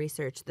data and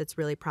research that's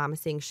really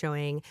promising,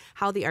 showing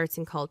how the arts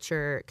and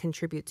culture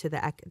contribute to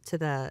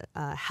the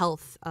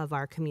health of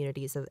our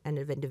communities and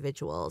of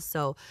individuals.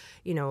 So,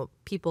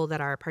 people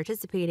that are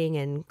participating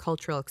in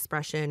cultural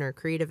expression or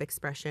creative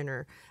expression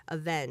or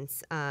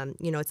events,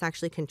 it's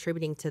actually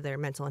contributing to their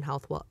mental and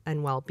health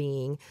and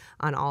well-being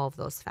on all of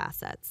those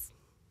facets.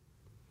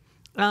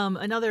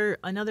 Another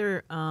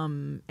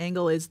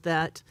angle is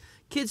that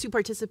kids who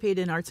participate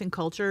in arts and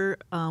culture,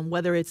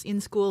 whether it's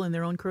in school in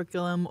their own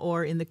curriculum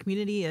or in the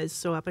community, as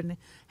so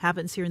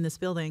happens here in this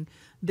building,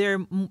 they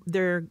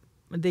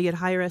get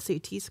higher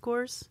SAT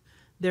scores.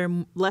 They're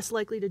less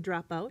likely to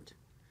drop out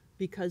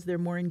because they're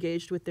more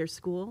engaged with their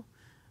school.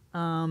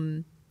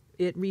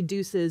 It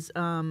reduces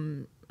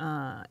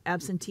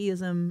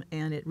absenteeism,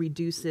 and it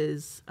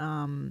reduces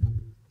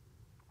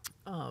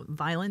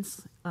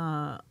violence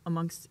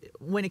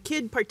when a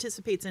kid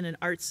participates in an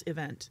arts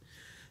event.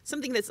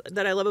 Something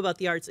that I love about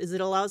the arts is it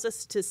allows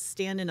us to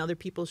stand in other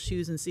people's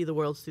shoes and see the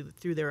world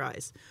through their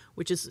eyes,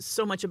 which is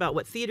so much about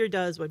what theater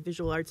does, what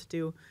visual arts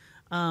do.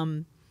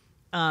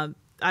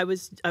 I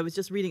was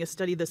just reading a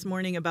study this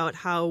morning about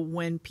how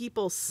when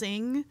people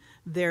sing,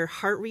 their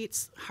heart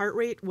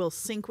rate will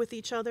sync with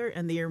each other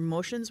and their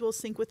emotions will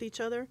sync with each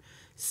other.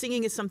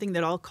 Singing is something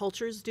that all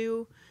cultures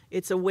do.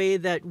 It's a way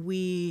that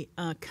we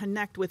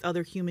connect with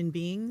other human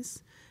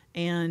beings.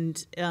 And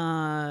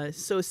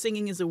so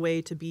singing is a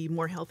way to be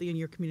more healthy in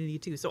your community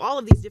too. So all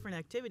of these different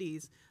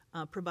activities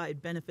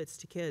provide benefits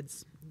to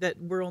kids that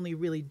we're only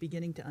really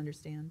beginning to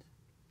understand.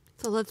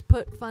 So let's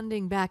put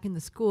funding back in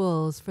the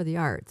schools for the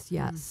arts,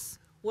 yes.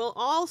 Well,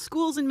 all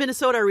schools in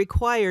Minnesota are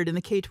required in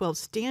the K-12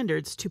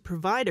 standards to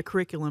provide a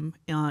curriculum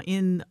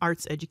in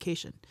arts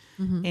education.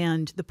 Mm-hmm.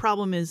 And the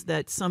problem is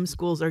that some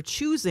schools are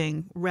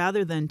choosing,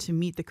 rather than to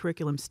meet the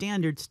curriculum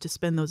standards, to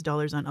spend those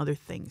dollars on other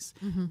things.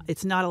 Mm-hmm.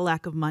 It's not a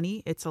lack of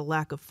money. It's a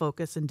lack of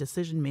focus and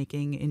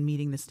decision-making in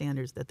meeting the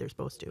standards that they're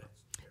supposed to.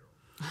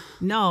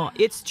 No,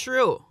 it's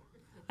true.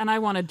 And I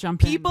want to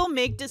jump in. People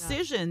make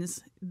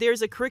decisions. Yeah.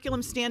 There's a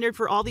curriculum standard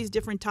for all these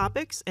different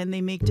topics, and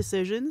they make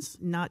decisions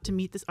not to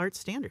meet the art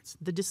standards.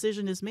 The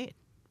decision is made,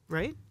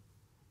 right?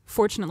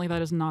 Fortunately,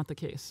 that is not the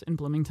case in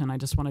Bloomington. I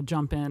just want to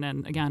jump in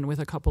and, again, with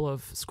a couple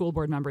of school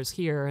board members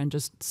here and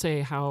just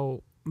say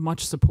how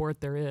much support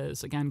there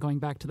is. Again, going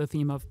back to the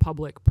theme of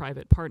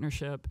public-private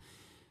partnership,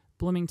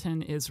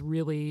 Bloomington is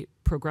really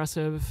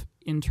progressive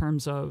in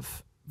terms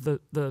of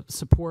the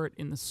support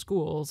in the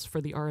schools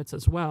for the arts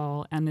as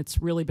well, and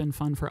it's really been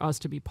fun for us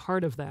to be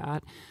part of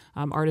that.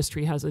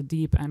 Artistry has a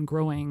deep and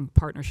growing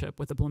partnership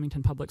with the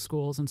Bloomington Public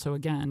Schools, and so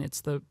again,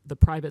 it's the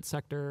private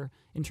sector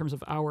in terms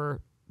of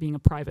our being a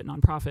private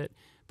nonprofit,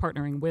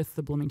 partnering with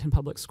the Bloomington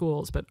Public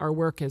Schools, but our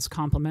work is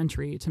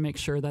complementary to make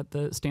sure that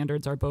the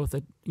standards are both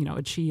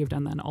achieved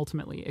and then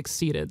ultimately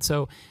exceeded.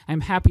 So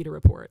I'm happy to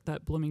report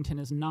that Bloomington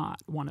is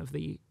not one of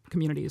the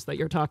communities that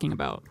you're talking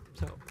about.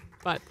 So,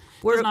 but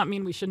does not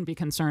mean we shouldn't be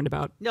concerned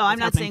about. No, I'm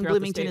not saying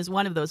Bloomington is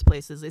one of those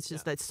places. It's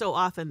just that so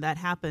often that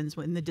happens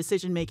when the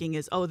decision making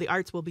is, the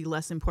arts will be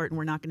less important.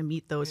 We're not going to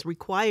meet those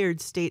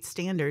required state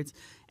standards.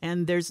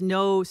 And there's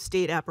no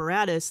state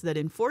apparatus that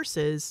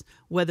enforces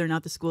whether or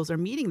not the schools are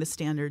meeting the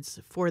standards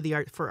for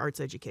arts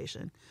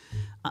education.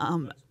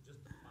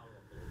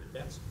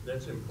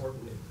 That's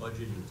important in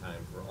budgeting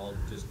time for all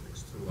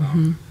districts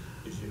throughout.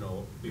 Is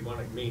we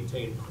want to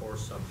maintain core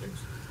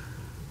subjects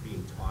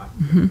being taught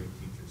by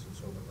teachers and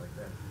so on like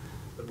that.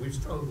 But we've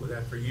struggled with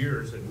that for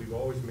years, and we've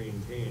always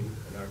maintained,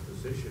 and our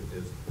position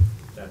is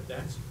that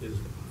is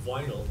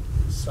vital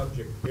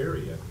subject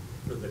area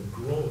for the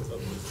growth of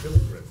the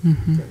children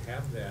to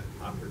have that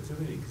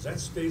opportunity, because that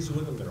stays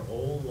with them their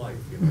whole life.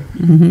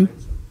 Find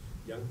some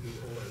young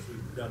people, as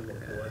we've done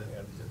before and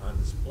had on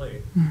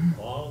display,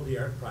 all the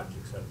art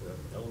projects that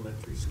the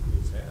elementary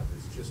schools have.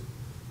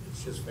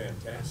 It's just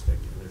fantastic,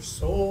 and they're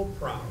so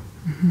proud,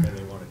 and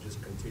they want to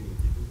just continue to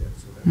do that.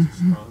 So that's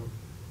a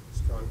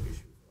strong issue for us.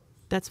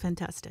 That's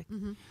fantastic.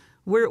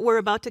 We're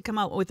about to come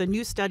out with a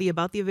new study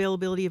about the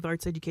availability of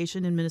arts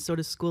education in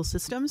Minnesota's school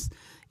systems.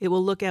 It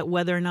will look at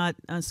whether or not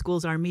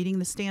schools are meeting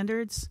the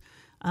standards.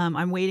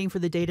 I'm waiting for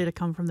the data to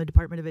come from the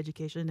Department of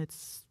Education.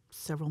 It's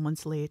several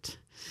months late.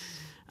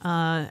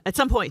 At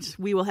some point,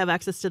 we will have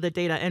access to the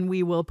data, and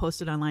we will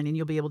post it online, and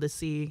you'll be able to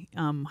see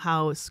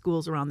how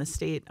schools around the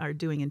state are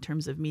doing in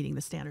terms of meeting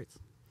the standards.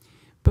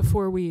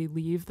 Before we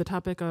leave the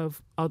topic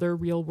of other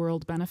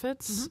real-world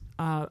benefits,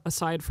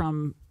 aside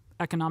from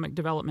economic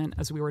development,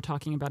 as we were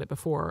talking about it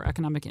before,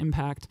 economic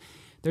impact,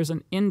 there's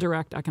an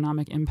indirect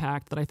economic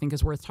impact that I think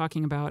is worth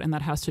talking about, and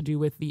that has to do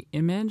with the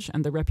image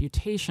and the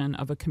reputation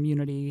of a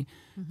community,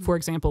 for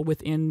example,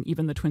 within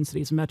even the Twin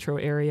Cities metro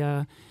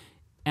area.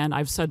 And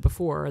I've said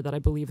before that I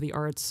believe the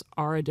arts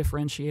are a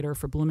differentiator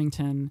for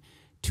Bloomington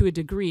to a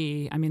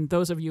degree. I mean,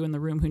 those of you in the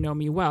room who know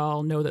me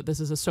well know that this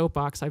is a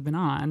soapbox I've been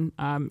on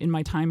in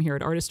my time here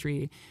at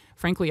Artistry.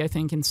 Frankly, I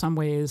think in some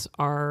ways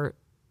our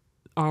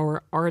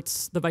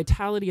arts, the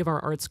vitality of our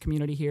arts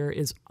community here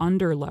is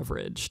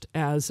under-leveraged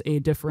as a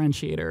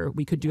differentiator.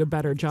 We could do a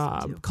better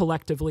job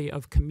collectively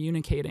of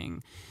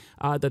communicating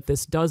that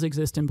this does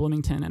exist in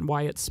Bloomington and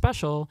why it's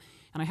special.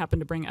 And I happen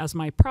to bring as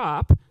my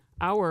prop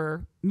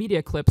our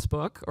media clips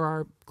book, or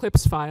our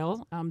clips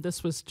file.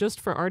 This was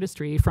just for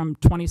Artistry from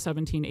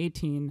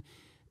 2017-18.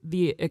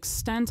 The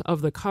extent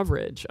of the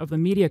coverage, of the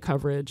media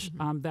coverage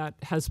that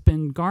has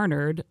been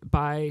garnered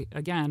by,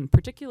 again,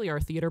 particularly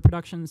our theater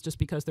productions, just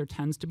because there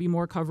tends to be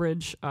more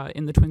coverage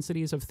in the Twin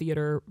Cities of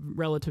theater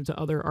relative to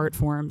other art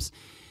forms.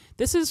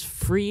 This is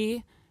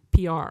free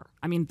PR.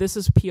 I mean, this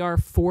is PR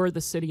for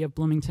the city of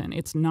Bloomington.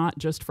 It's not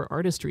just for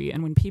Artistry.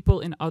 And when people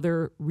in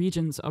other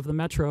regions of the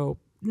metro,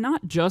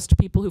 not just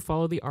people who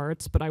follow the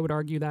arts, but I would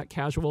argue that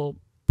casual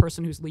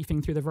person who's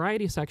leafing through the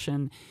variety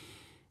section,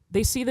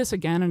 they see this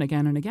again and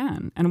again and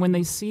again. And when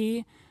they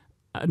see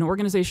an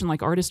organization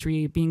like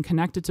Artistry being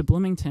connected to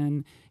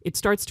Bloomington, it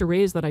starts to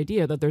raise that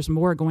idea that there's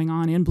more going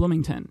on in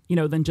Bloomington,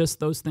 than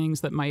just those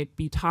things that might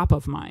be top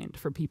of mind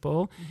for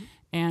people.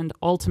 And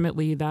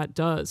ultimately that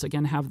does,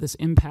 again, have this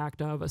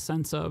impact of a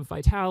sense of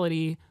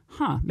vitality.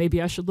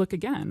 Maybe I should look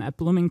again at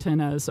Bloomington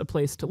as a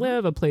place to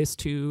live, a place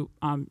to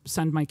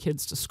send my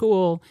kids to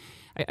school.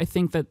 I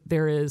think that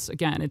there is,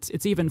 again,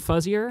 it's even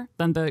fuzzier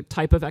than the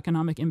type of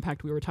economic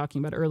impact we were talking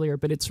about earlier,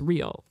 but it's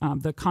real.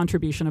 The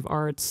contribution of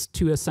arts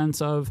to a sense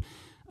of,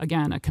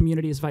 again, a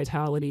community's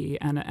vitality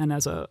and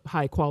as a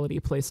high quality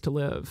place to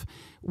live.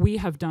 We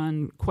have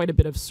done quite a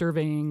bit of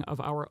surveying of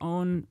our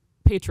own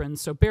patrons,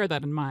 so bear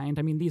that in mind.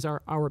 I mean, these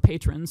are our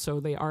patrons, so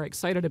they are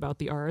excited about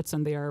the arts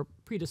and they are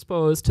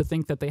predisposed to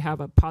think that they have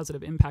a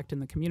positive impact in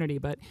the community,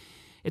 but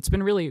it's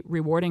been really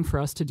rewarding for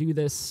us to do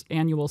this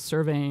annual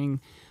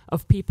surveying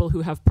of people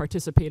who have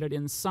participated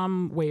in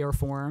some way or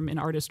form in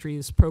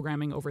Artistry's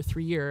programming over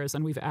 3 years,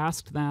 and we've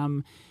asked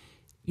them,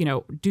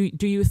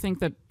 do you think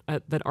that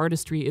that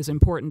Artistry is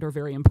important or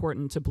very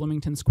important to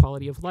Bloomington's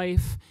quality of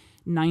life?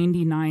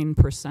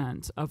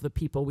 99% of the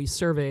people we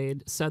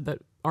surveyed said that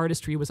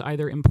Artistry was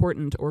either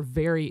important or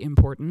very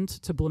important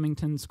to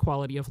Bloomington's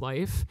quality of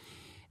life.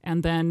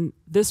 And then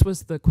this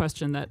was the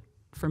question that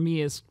for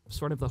me is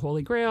sort of the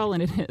holy grail,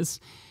 and it is,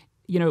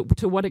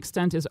 to what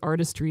extent is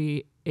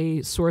Artistry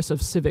a source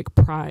of civic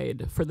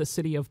pride for the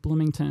city of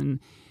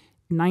Bloomington?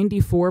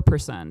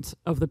 94%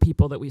 of the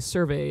people that we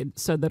surveyed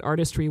said that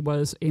Artistry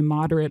was a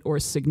moderate or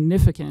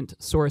significant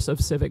source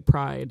of civic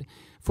pride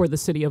for the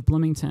city of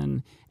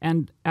Bloomington.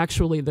 And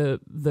actually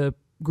the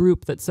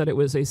group that said it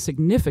was a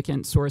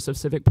significant source of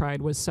civic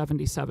pride was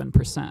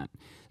 77%.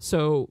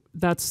 So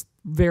that's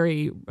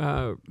very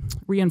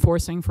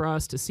reinforcing for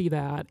us to see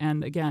that.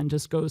 And again,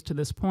 just goes to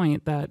this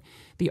point that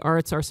the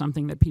arts are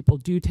something that people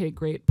do take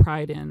great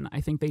pride in.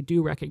 I think they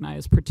do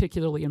recognize,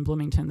 particularly in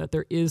Bloomington, that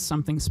there is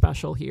something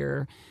special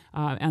here,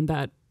 and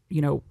that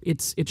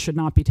it should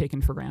not be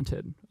taken for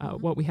granted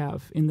what we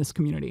have in this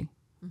community.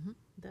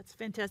 That's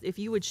fantastic. If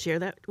you would share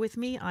that with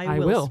me, I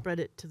will. will spread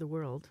it to the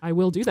world. I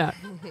will do that.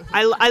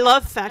 I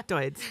love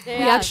factoids. Yeah,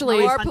 We actually-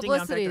 more hunting down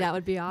publicity. That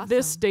would be awesome.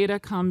 This data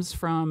comes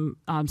from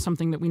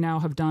something that we now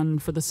have done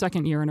for the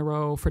second year in a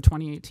row for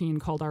 2018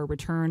 called our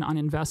Return on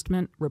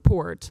Investment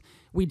Report.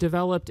 We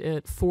developed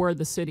it for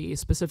the city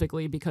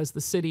specifically because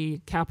the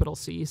city, capital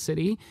C,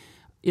 city,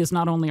 is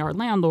not only our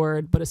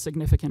landlord, but a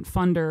significant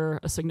funder,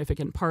 a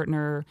significant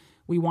partner.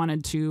 We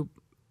wanted to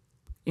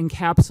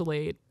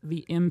encapsulate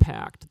the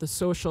impact, the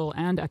social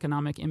and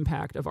economic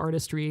impact of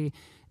Artistry,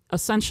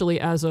 essentially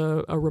as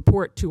a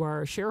report to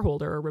our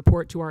shareholder, a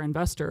report to our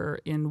investor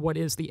in what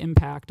is the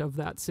impact of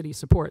that city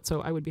support.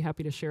 So I would be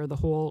happy to share the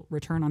whole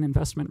return on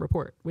investment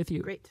report with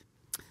you. Great.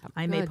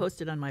 I may Good.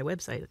 post it on my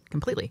website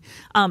completely.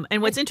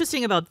 And what's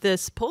interesting about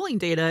this polling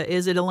data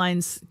is it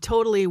aligns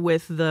totally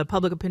with the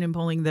public opinion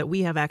polling that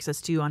we have access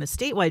to on a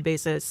statewide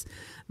basis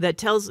that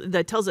tells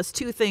us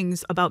two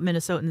things about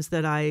Minnesotans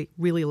that I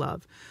really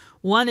love.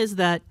 One is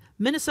that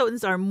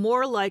Minnesotans are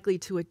more likely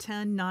to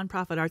attend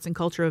nonprofit arts and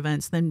culture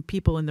events than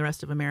people in the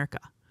rest of America.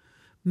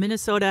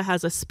 Minnesota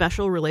has a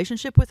special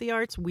relationship with the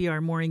arts. We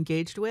are more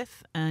engaged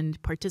with and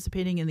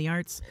participating in the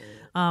arts.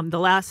 The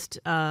last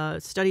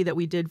study that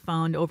we did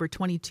found over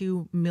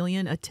 22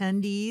 million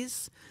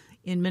attendees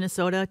in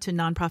Minnesota to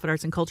nonprofit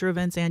arts and culture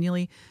events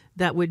annually.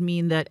 That would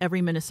mean that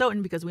every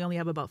Minnesotan, because we only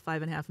have about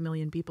 5.5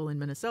 million people in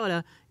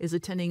Minnesota, is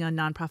attending a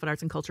nonprofit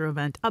arts and culture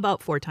event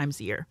about 4 times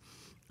a year.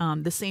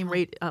 The same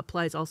rate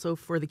applies also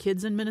for the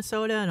kids in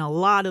Minnesota, and a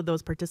lot of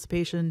that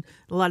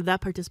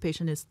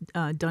participation is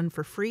done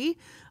for free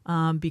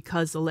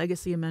because the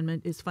Legacy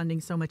Amendment is funding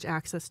so much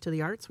access to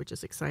the arts, which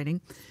is exciting.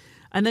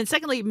 And then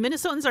secondly,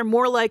 Minnesotans are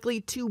more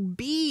likely to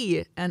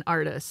be an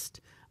artist,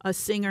 a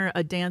singer,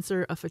 a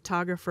dancer, a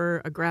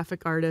photographer, a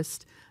graphic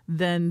artist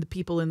than the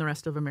people in the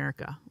rest of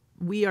America.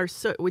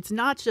 It's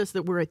not just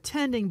that we're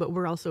attending, but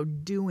we're also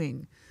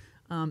doing.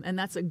 And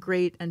that's a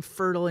great and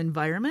fertile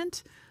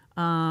environment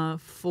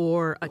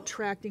for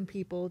attracting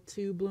people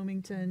to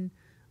Bloomington.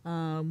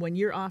 When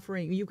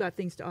you've got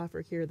things to offer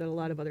here that a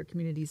lot of other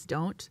communities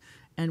don't.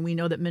 And we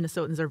know that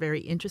Minnesotans are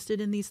very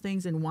interested in these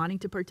things and wanting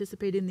to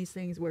participate in these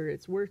things, whether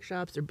it's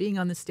workshops or being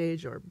on the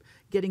stage or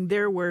getting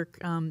their work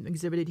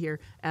exhibited here,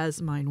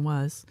 as mine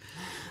was.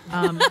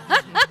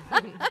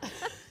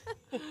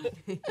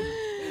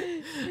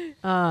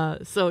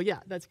 So yeah,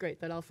 that's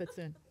great. That all fits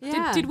in.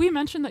 Yeah. Did we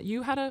mention that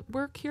you had a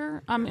work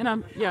here?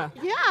 Yeah.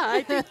 Yeah,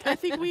 I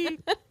think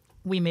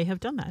we may have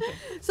done that.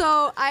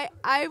 So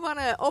I want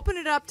to open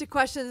it up to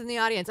questions in the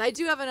audience. I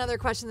do have another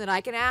question that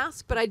I can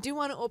ask, but I do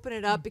want to open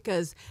it up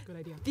because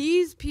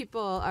these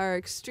people are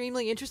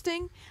extremely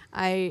interesting.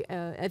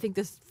 I think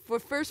this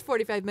first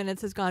 45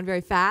 minutes has gone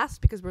very fast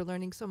because we're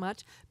learning so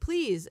much.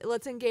 Please,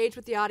 let's engage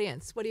with the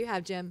audience. What do you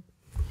have, Jim?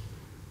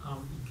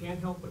 You can't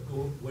help but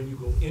go when you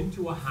go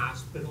into a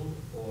hospital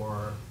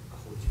or a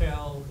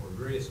hotel or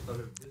various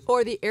other businesses.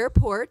 Or the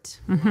airport.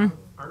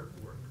 Artwork.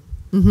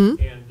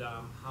 And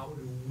how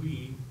do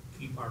we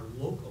keep our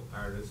local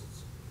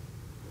artists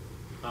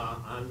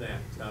on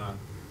that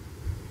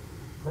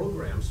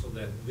program so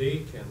that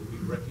they can be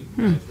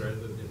recognized rather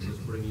than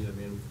just bringing them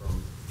in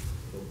from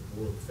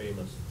the world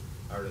famous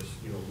artists,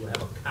 who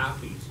have a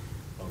copies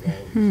of all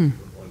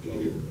these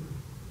different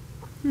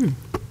ones.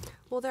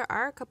 Well, there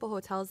are a couple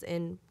hotels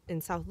in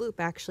South Loop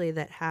actually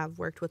that have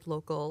worked with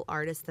local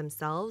artists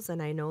themselves.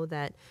 And I know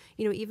that,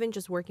 even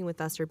just working with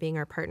us or being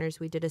our partners,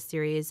 we did a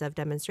series of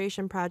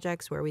demonstration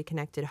projects where we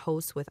connected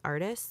hosts with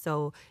artists,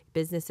 so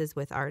businesses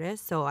with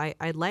artists. So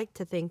I'd like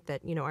to think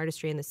that,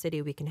 Artistry in the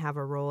city, we can have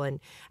a role in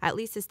at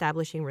least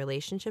establishing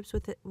relationships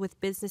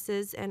with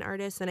businesses and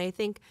artists. And I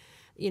think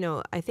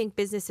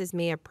businesses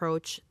may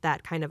approach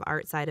that kind of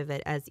art side of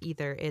it as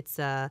either it's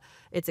a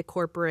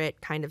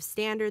corporate kind of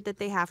standard that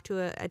they have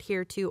to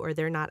adhere to, or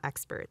they're not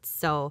experts.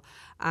 So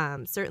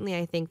certainly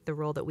I think the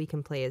role that we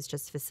can play is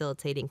just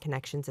facilitating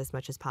connections as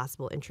much as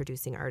possible,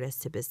 introducing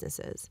artists to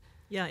businesses.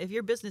 Yeah, if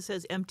your business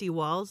has empty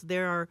walls,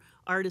 there are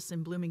artists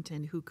in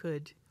Bloomington who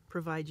could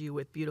provide you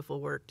with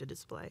beautiful work to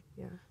display.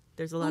 Yeah.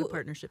 There's a lot of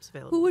partnerships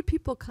available. Who would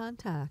people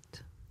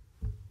contact?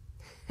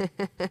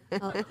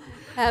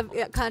 Have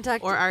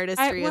contact Or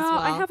Artistry as well.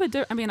 I have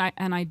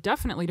I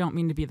definitely don't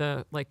mean to be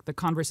the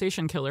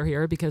conversation killer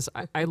here, because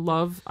I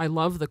love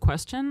the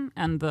question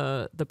and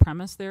the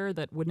premise there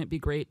that wouldn't it be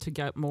great to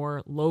get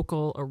more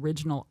local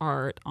original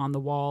art on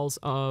the walls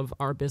of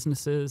our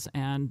businesses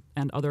and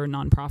other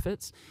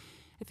nonprofits.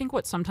 I think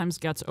what sometimes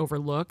gets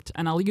overlooked,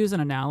 and I'll use an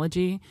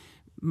analogy,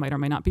 might or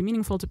might not be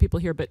meaningful to people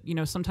here, but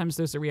sometimes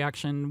there's a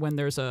reaction when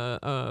there's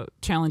a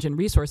challenge in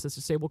resources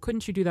to say, well,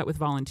 couldn't you do that with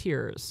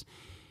volunteers?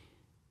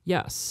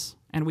 Yes,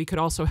 and we could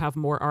also have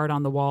more art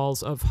on the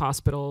walls of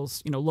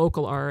hospitals,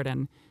 local art,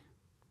 and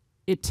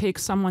it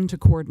takes someone to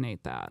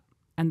coordinate that,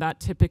 and that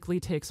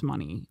typically takes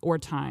money or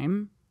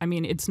time. I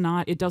mean, it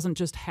doesn't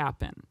just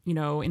happen,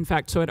 In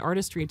fact, so at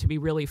Artistry, to be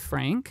really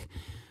frank,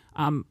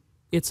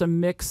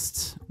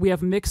 we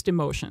have mixed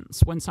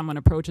emotions when someone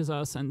approaches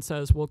us and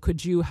says, well,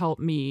 could you help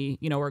me,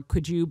 or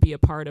could you be a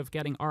part of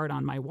getting art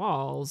on my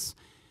walls?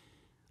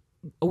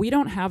 We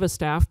don't have a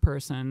staff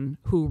person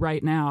who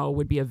right now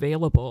would be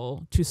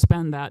available to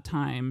spend that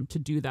time to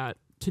do that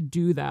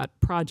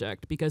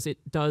project, because it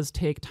does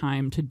take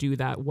time to do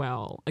that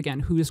well.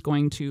 Again, who's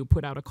going to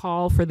put out a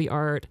call for the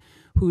art?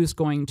 Who's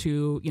going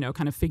to,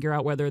 kind of figure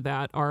out whether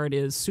that art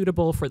is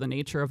suitable for the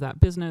nature of that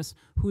business?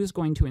 Who's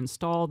going to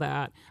install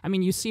that? I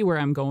mean, you see where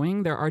I'm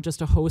going. There are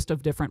just a host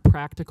of different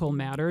practical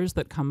matters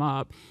that come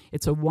up.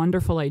 It's a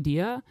wonderful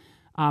idea.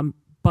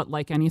 But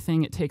like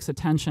anything, it takes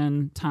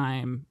attention,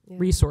 time,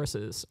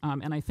 resources.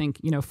 And I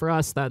think, for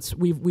us,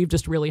 we've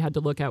just really had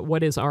to look at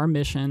what is our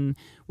mission.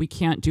 We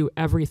can't do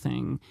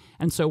everything.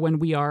 And so when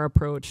we are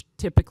approached,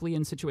 typically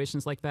in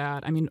situations like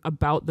that, I mean,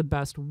 about the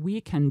best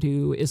we can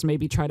do is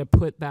maybe try to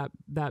put that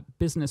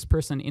business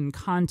person in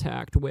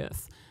contact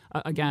with,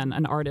 again,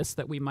 an artist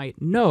that we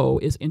might know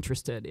is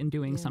interested in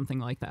doing something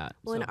like that.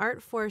 Well, and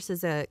Art Force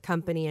is a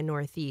company in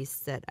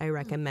Northeast that I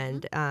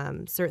recommend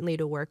certainly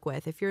to work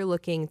with. If you're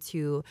looking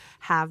to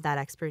have that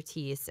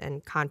expertise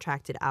and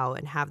contract it out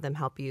and have them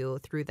help you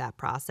through that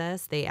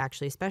process, they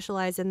actually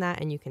specialize in that,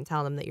 and you can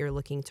tell them that you're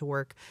looking to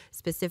work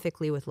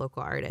specifically with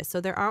local artists. So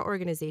there are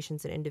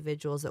organizations and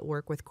individuals that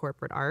work with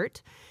corporate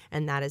art,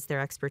 and that is their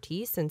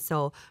expertise. And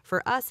so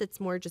for us, it's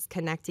more just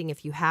connecting.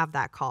 If you have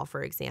that call,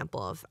 for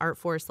example, if Art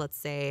Force, let's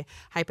say,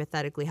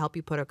 hypothetically help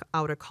you put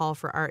out a call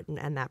for art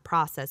and that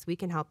process, we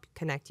can help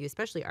connect you.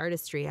 Especially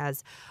Artistry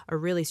has a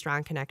really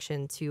strong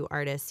connection to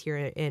artists here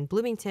in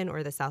Bloomington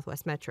or the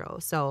Southwest Metro.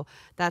 So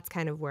that's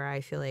kind of where I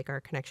feel like our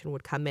connection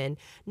would come in.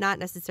 Not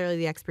necessarily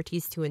the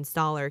expertise to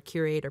install or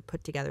curate or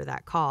put together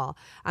that call.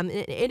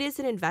 It is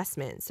an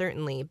investment,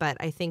 certainly, but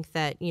I think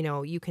that,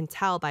 you can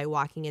tell by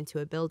walking into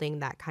a building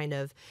that kind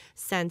of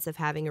sense of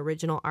having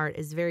original art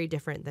is very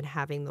different than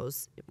having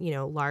those,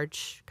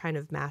 large kind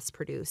of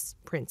mass-produced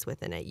prints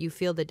within it. You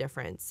feel the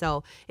difference.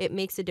 So it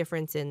makes a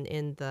difference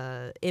in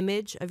the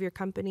image of your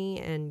company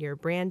and your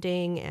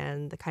branding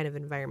and the kind of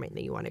environment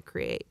that you want to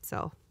create.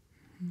 So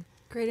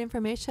great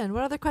information.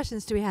 What other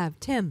questions do we have?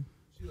 Tim.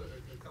 Sheila,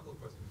 a couple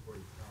of questions for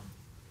you.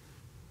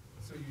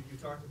 So you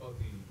talked about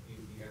the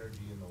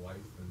energy and the life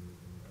and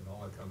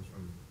all that comes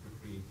from the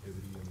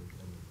creativity and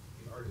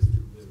the artists who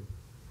live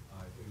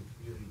in the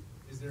community.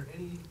 Is there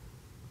any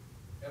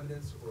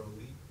evidence or a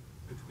link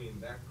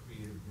between that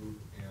creative group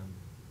and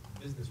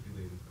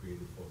business-related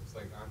creative folks,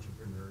 like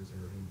entrepreneurs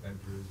or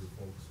inventors or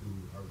folks who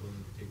are willing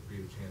to take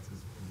creative chances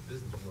in the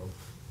business world?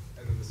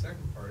 And then the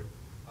second part,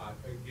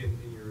 again,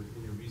 in your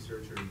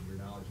research or your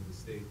knowledge of the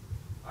state,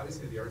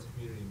 obviously the arts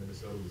community in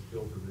Minnesota was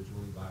built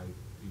originally by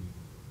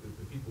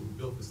the people who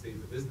built the state,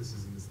 the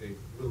businesses in the state,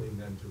 willing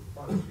then to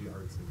fund the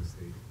arts in the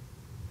state.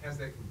 Has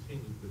that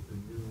continued with the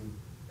new,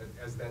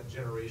 as that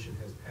generation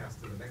has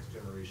passed to the next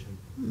generation,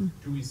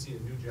 do we see a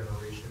new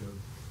generation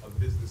of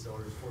business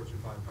owners, Fortune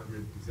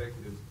 500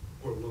 executives,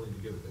 who are willing to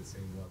give at that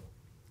same level?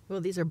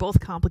 Well, these are both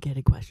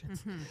complicated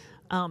questions.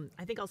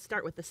 I think I'll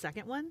start with the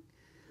second one.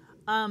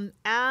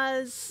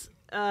 As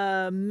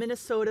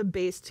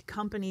Minnesota-based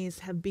companies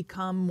have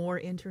become more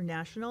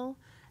international,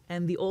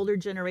 and the older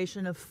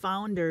generation of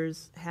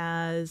founders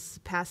has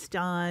passed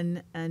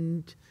on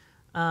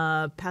to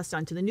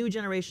the new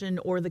generation,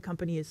 or the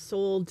company is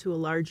sold to a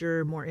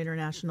larger, more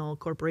international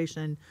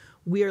corporation,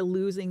 we are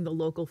losing the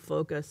local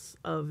focus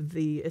of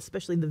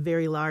especially the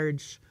very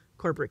large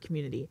corporate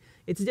community.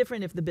 It's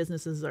different if the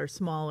businesses are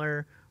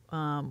smaller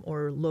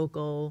or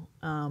local,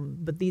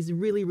 but these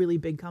really, really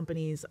big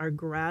companies are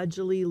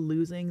gradually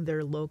losing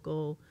their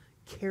local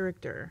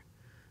character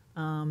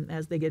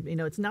as they get,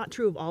 it's not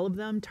true of all of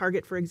them.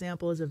 Target, for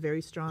example, is a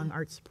very strong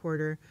art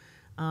supporter,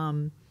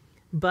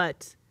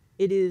 but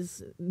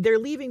they're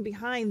leaving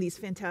behind these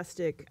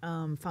fantastic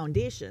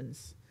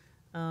foundations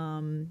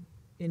in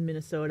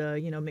Minnesota,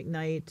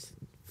 McKnight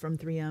from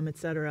 3M, et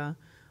cetera.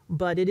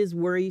 But it is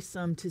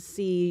worrisome to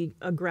see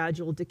a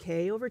gradual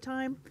decay over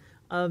time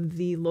of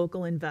the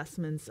local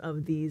investments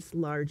of these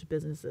large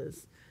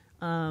businesses.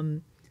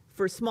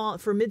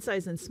 For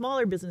mid-sized and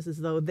smaller businesses,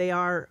 though, they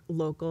are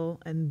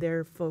local and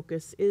their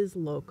focus is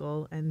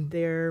local, and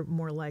they're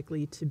more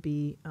likely to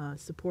be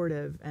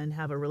supportive and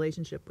have a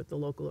relationship with the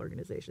local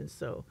organizations.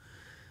 So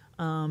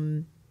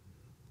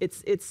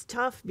it's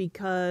tough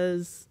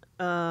because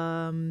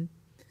nonprofits,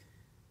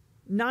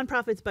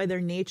 by their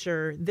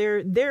nature,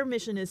 their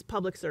mission is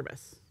public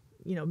service.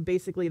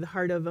 Basically the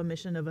heart of a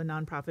mission of a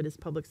nonprofit is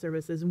public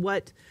service. Is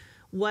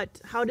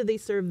how do they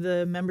serve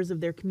the members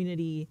of their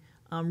community,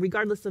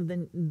 regardless of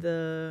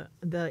the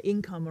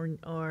income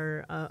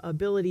or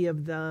ability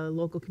of the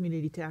local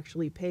community to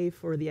actually pay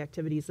for the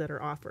activities that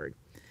are offered.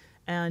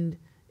 And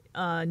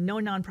no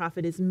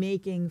nonprofit is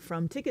making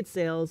from ticket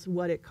sales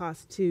what it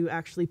costs to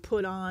actually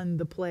put on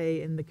the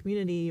play in the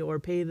community or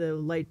pay the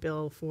light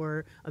bill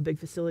for a big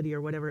facility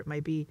or whatever it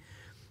might be.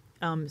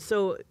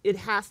 So it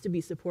has to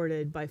be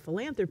supported by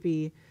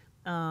philanthropy.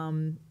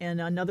 And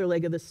another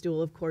leg of the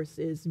stool, of course,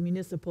 is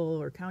municipal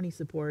or county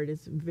support.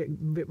 Is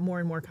more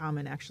and more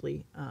common,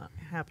 actually,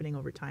 happening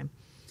over time.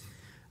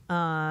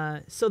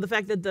 So the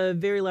fact that the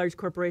very large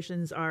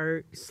corporations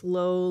are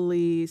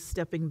slowly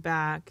stepping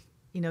back,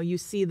 you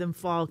see them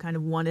fall kind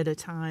of one at a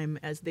time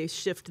as they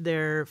shift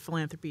their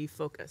philanthropy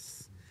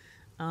focus.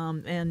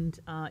 And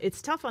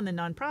it's tough on the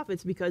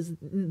nonprofits because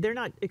they're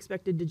not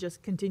expected to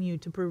just continue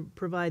to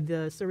provide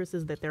the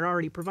services that they're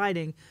already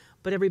providing,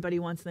 but everybody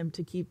wants them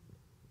to keep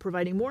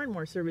providing more and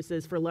more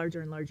services for larger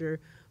and larger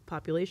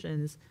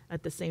populations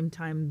at the same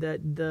time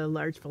that the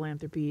large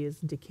philanthropy is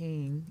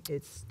decaying.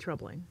 It's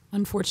troubling.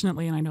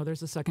 Unfortunately, and I know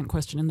there's a second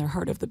question in their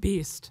heart of the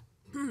beast.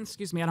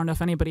 Excuse me, I don't know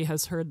if anybody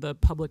has heard the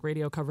public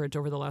radio coverage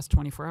over the last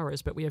 24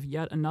 hours, but we have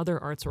yet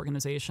another arts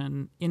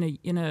organization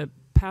in a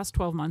past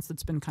 12 months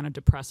that's been kind of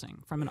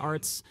depressing from an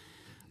arts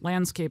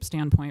landscape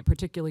standpoint,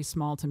 particularly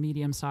small to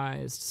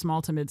medium-sized,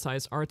 small to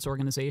mid-sized arts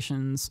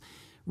organizations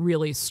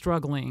really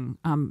struggling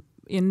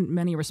in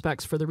many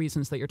respects for the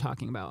reasons that you're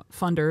talking about.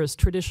 Funders,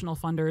 traditional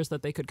funders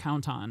that they could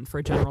count on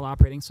for general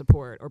operating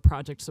support or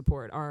project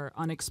support are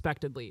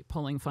unexpectedly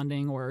pulling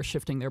funding or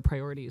shifting their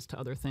priorities to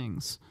other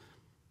things.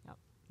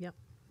 Yep.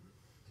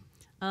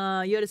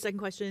 You had a second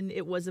question.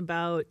 It was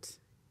about,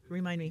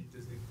 remind me.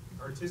 Does the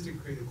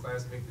artistic creative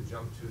class make the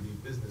jump to the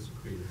business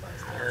creative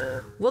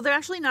class? Well, they're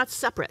actually not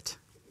separate.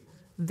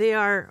 They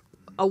are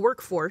a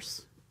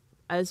workforce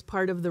as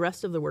part of the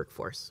rest of the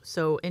workforce.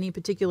 So any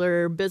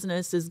particular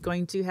business is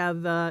going to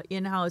have an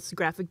in-house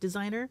graphic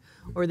designer,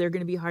 or they're going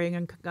to be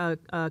hiring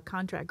a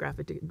contract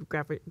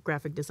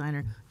graphic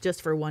designer,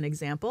 just for one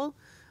example.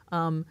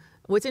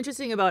 What's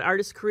interesting about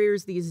artist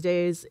careers these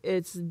days,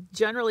 it's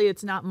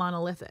not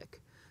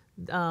monolithic.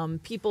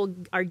 People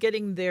are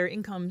getting their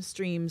income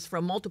streams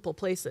from multiple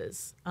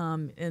places,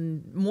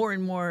 and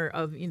more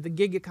of the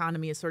gig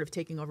economy is sort of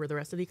taking over the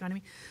rest of the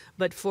economy.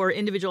 But for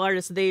individual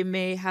artists, they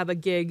may have a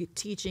gig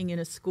teaching in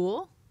a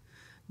school.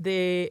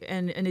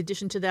 And in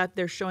addition to that,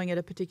 they're showing at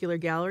a particular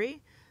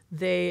gallery.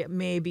 They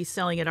may be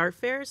selling at art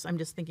fairs. I'm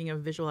just thinking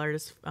of visual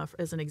artists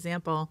as an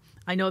example.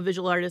 I know a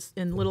visual artist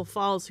in Little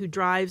Falls who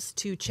drives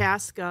to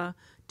Chaska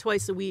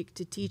twice a week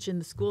to teach in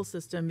the school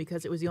system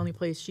because it was the only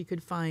place she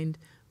could find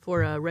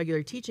for a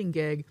regular teaching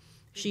gig.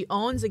 She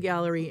owns a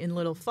gallery in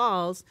Little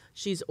Falls.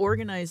 She's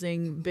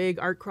organizing big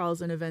art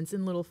crawls and events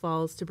in Little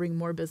Falls to bring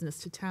more business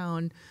to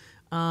town.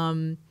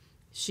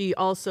 She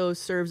also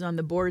serves on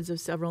the boards of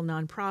several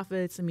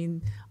nonprofits. I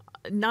mean,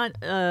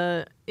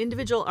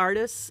 individual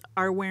artists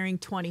are wearing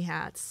 20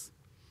 hats.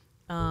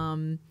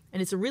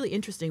 And it's a really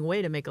interesting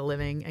way to make a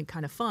living and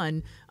kind of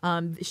fun.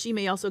 She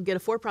may also get a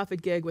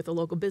for-profit gig with a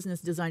local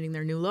business designing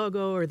their new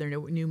logo or their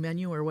new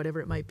menu or whatever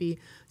it might be.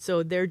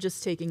 So they're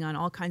just taking on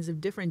all kinds of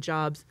different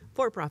jobs,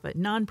 for-profit,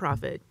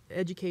 non-profit,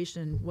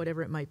 education,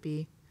 whatever it might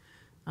be.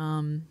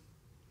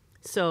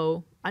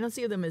 So I don't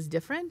see them as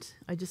different.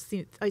 I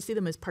see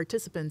them as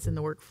participants in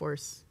the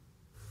workforce.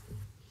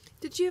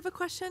 Did you have a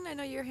question? I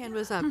know your hand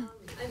was up. I'm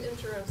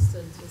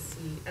interested to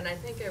see, and I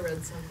think I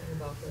read something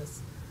about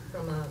this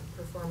from a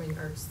performing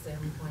arts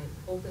standpoint.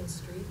 Open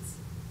Streets,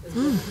 is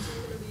Bloomington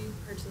going to be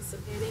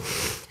participating?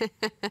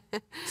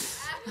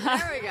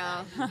 There we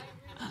go.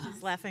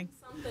 She's laughing.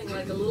 Something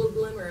like a little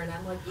glimmer, and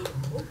I'm like,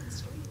 Open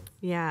Streets.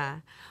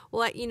 Yeah.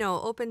 Well,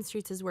 Open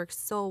Streets has worked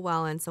so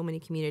well in so many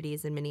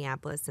communities in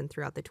Minneapolis and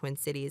throughout the Twin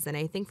Cities. And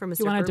I think from a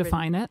Do you want to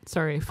define it?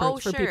 Sorry, for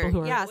people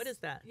who are... Yes. What is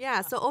that?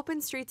 Yeah, so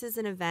Open Streets is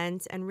an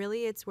event, and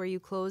really it's where you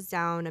close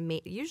down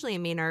usually a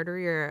main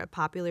artery or a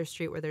popular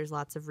street where there's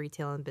lots of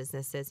retail and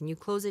businesses, and you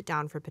close it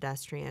down for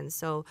pedestrians.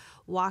 So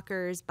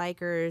walkers,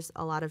 bikers,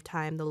 a lot of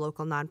time the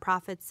local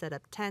nonprofits set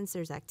up tents.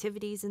 There's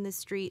activities in the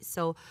street.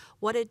 So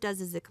what it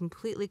does is it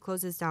completely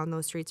closes down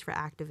those streets for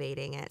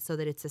activating it so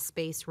that it's a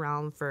space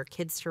realm for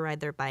kids to ride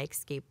their bike,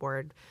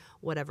 skateboard,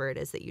 whatever it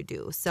is that you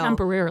do. So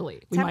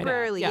temporarily,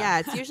 yeah.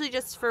 It's usually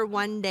just for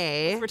one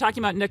day. If we're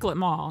talking about Nicollet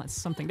Mall, it's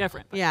something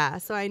different. But. Yeah,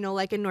 so I know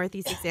like in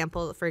Northeast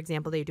for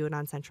example, they do it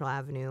on Central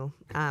Avenue.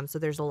 So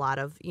there's a lot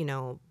of,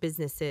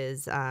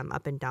 businesses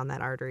up and down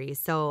that artery.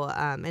 So,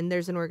 and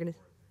there's an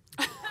organization.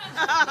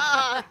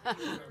 That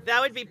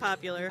would be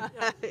popular.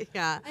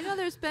 Yeah. I know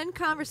there's been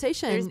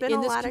conversation There's been in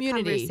a this lot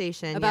community of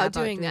conversation about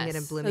doing this. it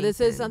in So Bloomington. this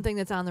is something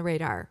that's on the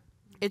radar.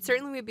 It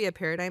certainly would be a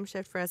paradigm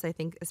shift for us, I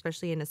think,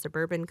 especially in a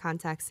suburban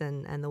context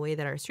and the way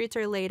that our streets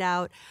are laid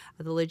out,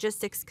 the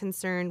logistics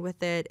concerned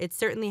with it. It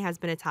certainly has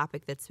been a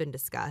topic that's been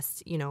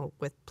discussed,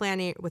 with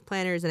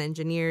planners and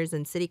engineers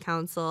and city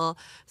council.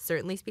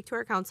 Certainly speak to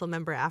our council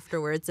member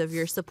afterwards of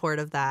your support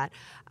of that.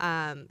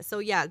 So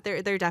yeah,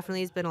 there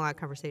definitely has been a lot of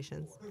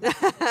conversations.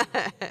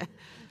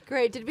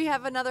 Great. Did we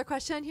have another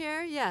question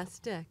here? Yes,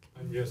 Dick.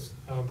 Yes.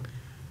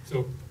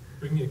 So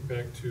bringing it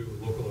back to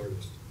local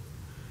artists,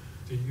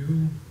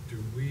 do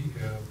we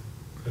have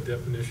a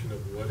definition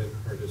of what an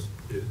artist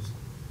is?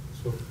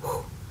 So,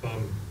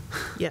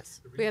 Yes.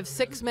 We have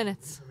 6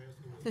 minutes.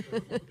 I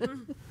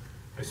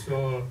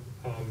saw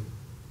an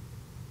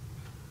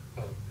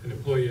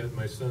employee at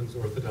my son's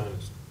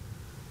orthodontist,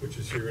 which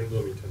is here in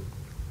Bloomington.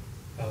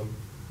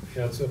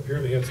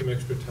 Apparently had some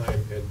extra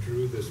time and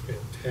drew this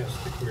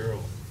fantastic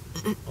mural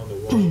on the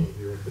wall of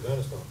the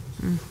orthodontist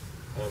office.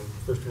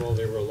 First of all,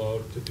 they were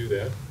allowed to do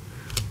that.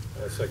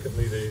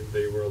 Secondly,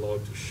 they were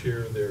allowed to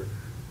share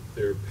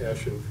their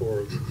passion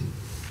for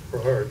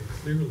art.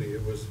 Clearly,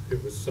 it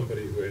was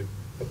somebody who had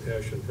a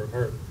passion for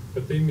art,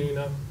 but they may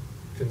not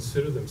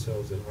consider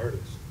themselves an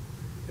artist.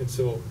 And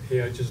so,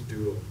 hey, I just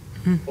doodle.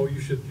 Oh, you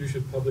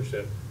should publish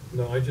that.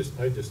 No, I just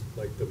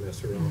like to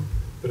mess around.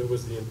 But it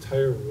was the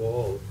entire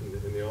wall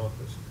in the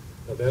office.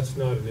 Now, that's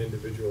not an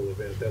individual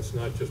event. That's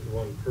not just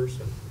one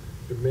person.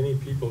 There are many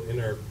people in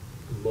our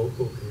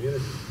local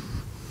community.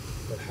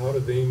 But how do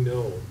they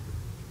know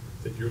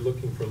that you're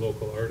looking for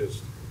local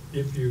artists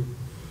if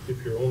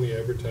you're only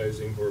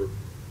advertising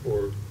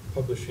or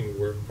publishing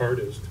where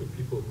artists, who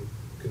people who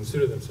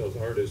consider themselves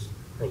artists,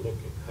 are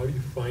looking? How do you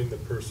find the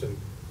person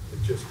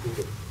that just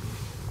Googled?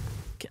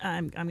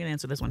 I'm going to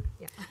answer this one.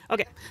 Yeah.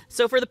 Okay.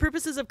 So for the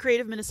purposes of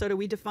Creative Minnesota,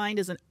 we defined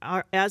as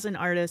an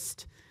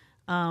artist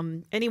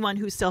anyone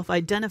who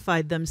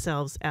self-identified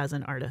themselves as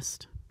an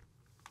artist.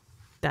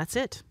 That's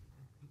it.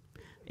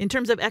 In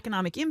terms of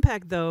economic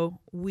impact, though,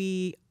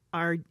 we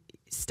are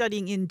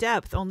studying in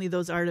depth only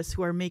those artists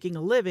who are making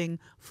a living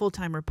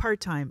full-time or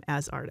part-time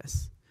as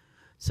artists.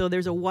 So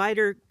there's a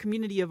wider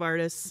community of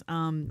artists.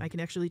 I can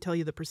actually tell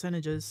you the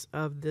percentages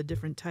of the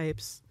different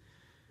types.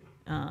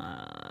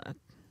 Let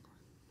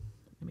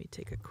me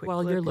take a quick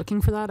While look. you're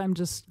looking for that, I'm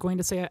just going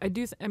to say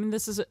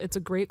it's a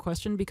great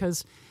question,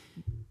 because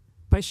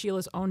by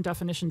Sheila's own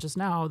definition just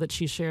now that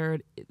she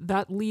shared,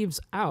 that leaves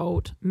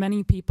out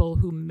many people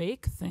who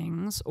make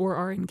things or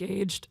are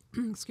engaged,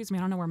 excuse me,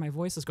 I don't know where my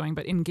voice is going,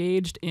 but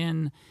engaged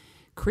in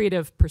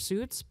creative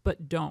pursuits,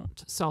 but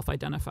don't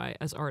self-identify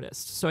as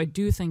artists. So I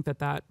do think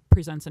that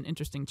presents an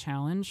interesting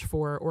challenge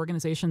for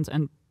organizations,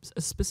 and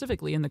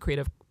specifically in the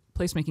creative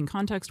placemaking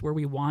context, where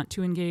we want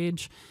to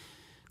engage,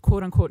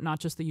 quote unquote, not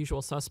just the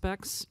usual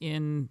suspects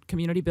in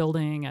community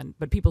building,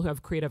 but people who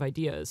have creative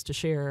ideas to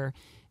share.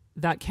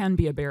 That can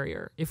be a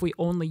barrier if we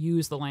only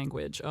use the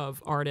language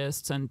of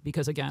artists, and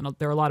because again,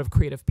 there are a lot of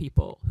creative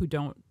people who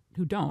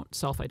don't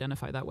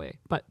self-identify that way.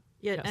 But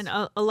yeah, yes. and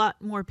a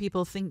lot more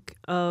people think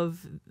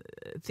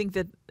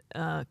that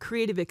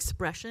creative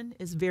expression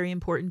is very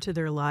important to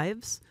their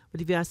lives. But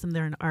if you ask them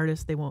they're an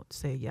artist, they won't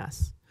say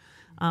yes.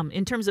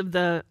 In terms of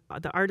the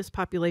artist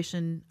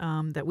population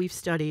that we've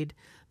studied,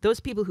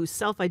 those people who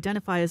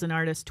self-identify as an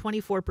artist,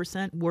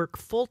 24% work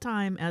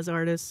full-time as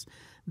artists.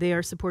 They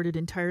are supported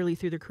entirely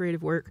through their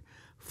creative work.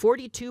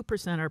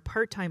 42% are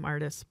part-time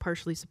artists,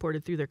 partially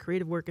supported through their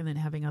creative work and then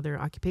having other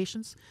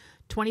occupations.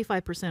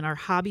 25% are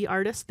hobby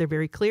artists. They're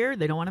very clear.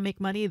 They don't want to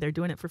make money. They're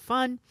doing it for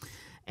fun.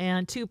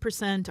 And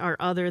 2% are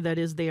other, that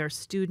is, they are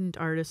student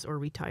artists or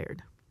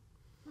retired.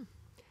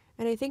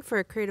 And I think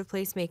for creative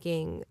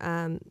placemaking,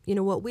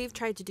 what we've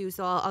tried to do,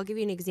 so I'll give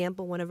you an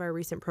example. One of our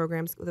recent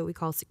programs that we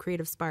call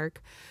Creative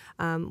Spark,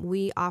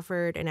 we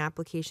offered an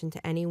application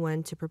to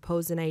anyone to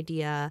propose an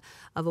idea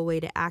of a way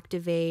to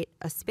activate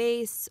a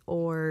space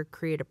or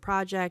create a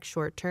project,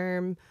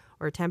 short-term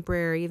or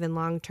temporary, even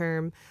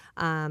long-term,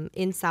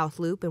 in South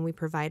Loop, and we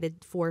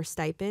provided 4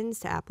 stipends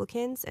to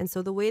applicants. And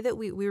so the way that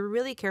we were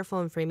really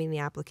careful in framing the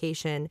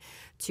application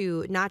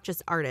to not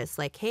just artists,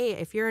 like, hey,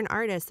 if you're an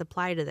artist,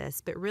 apply to this,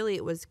 but really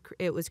it was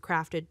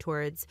crafted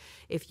towards,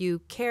 if you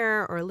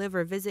care or live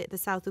or visit the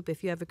South Loop,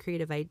 if you have a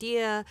creative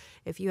idea,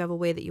 if you have a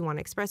way that you want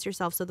to express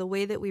yourself. So the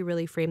way that we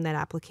really framed that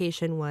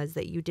application was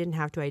that you didn't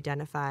have to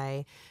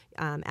identify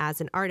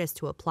as an artist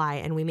to apply,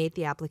 and we made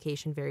the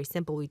application very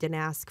simple. We didn't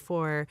ask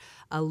for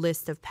a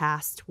list of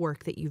past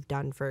work that you've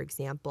done, for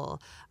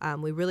example.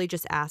 We really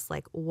just asked,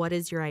 like, what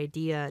is your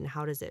idea and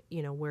how does it,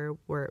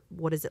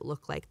 what does it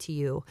look like to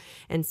you?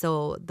 And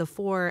so the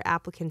 4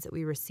 applicants that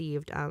we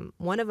received,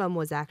 one of them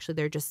was actually,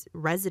 they're just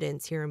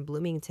residents here in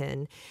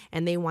Bloomington,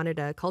 and they wanted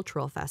a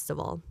cultural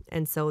festival.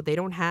 And so they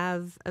don't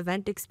have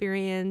event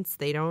experience,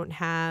 they don't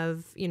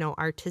have,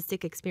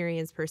 artistic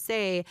experience per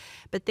se,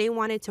 but they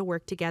wanted to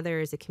work together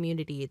as a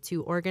community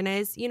to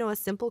organize, a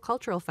simple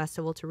cultural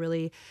festival to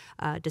really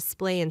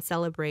display and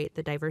celebrate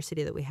the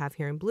diversity that we have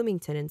here in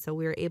Bloomington. And so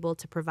we were able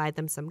to provide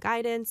them some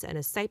guidance and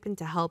a stipend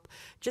to help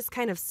just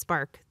kind of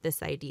spark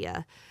this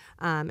idea.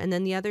 And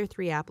then the other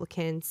 3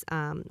 applicants,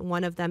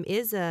 one of them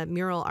is a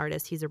mural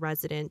artist. He's a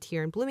resident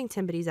here in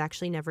Bloomington, but he's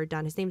actually never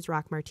done, his name's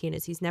Rock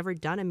Martinez. He's never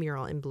done a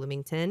mural in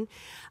Bloomington.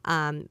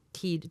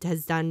 He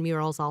has done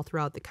murals all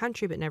throughout the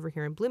country, but never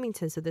here in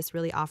Bloomington. So this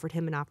really offered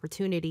him an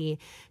opportunity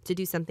to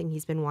do something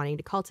he's been wanting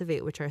to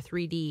cultivate, which are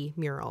 3D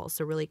murals.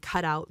 So really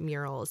cut out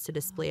murals to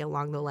display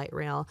along the light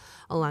rail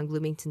along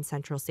Bloomington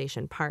Central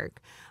Station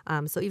Park.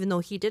 So even though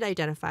he did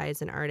identify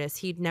as an artist,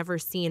 he'd never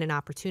seen an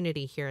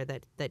opportunity here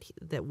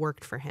that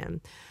worked for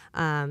him.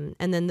 And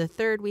then the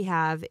third we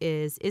have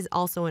is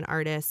also an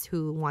artist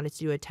who wanted to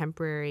do a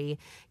temporary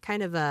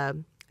kind of a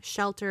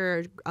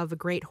shelter of a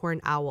great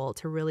horned owl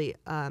to really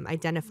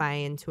identify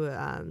and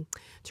to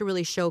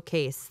really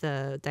showcase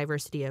the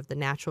diversity of the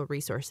natural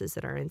resources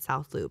that are in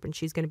South Loop. And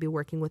she's going to be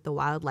working with the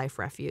Wildlife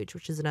Refuge,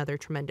 which is another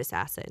tremendous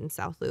asset in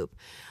South Loop,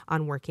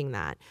 on working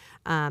that.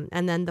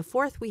 And then the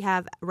fourth, we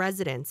have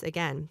residents,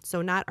 again,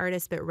 so not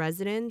artists, but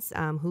residents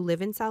who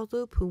live in South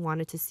Loop who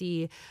wanted to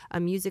see a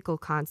musical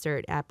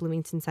concert at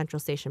Bloomington Central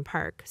Station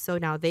Park. So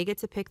now they get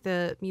to pick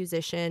the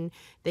musician,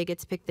 they get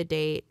to pick the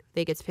date,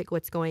 they get to pick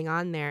what's going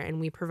on there, and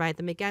we provide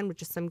them again with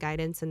just some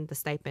guidance and the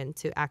stipend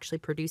to actually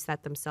produce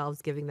that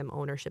themselves, giving them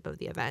ownership of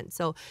the event.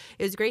 So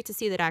it was great to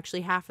see that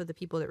actually half of the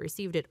people that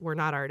received it were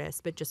not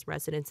artists, but just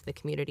residents of the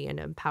community, and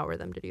to empower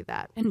them to do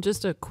that. And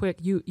just a quick,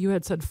 you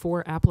had said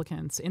 4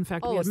 applicants. In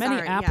fact, we had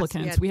many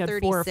applicants. Yes, we had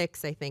 4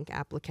 36, I think,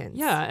 applicants.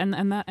 Yeah,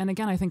 and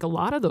again, I think a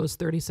lot of those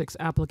 36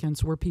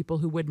 applicants were people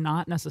who would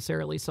not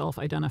necessarily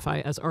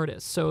self-identify as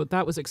artists. So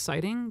that was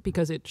exciting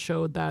because it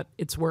showed that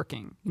it's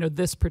working. You know,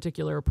 this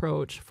particular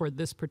approach for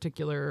this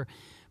particular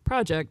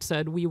project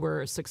said we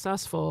were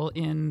successful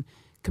in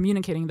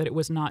communicating that it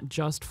was not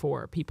just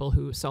for people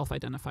who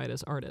self-identified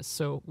as artists.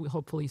 So we'll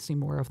hopefully see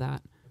more of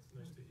that. That's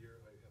nice to hear.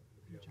 I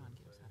happen to be on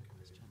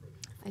the planning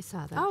committee. I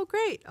saw that. Oh,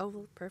 great. Oh,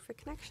 well,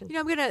 perfect connection.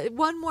 You know,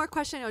 one more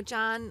question. Oh,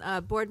 John,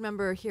 board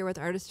member here with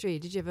Artistry.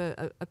 Did you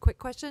have a quick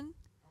question?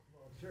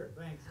 Well, sure,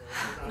 thanks.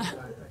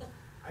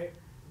 I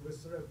was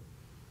sort of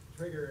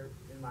triggered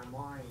in my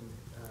mind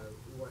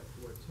what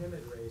Tim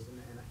had raised,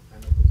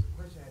 and it was a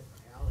question I had for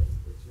Allie,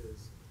 which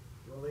is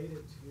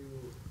related to,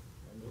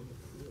 and maybe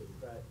for you,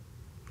 but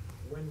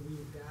when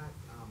we've got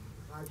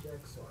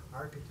projects or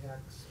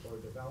architects or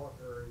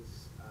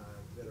developers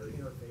that are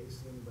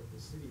interfacing with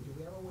the city, do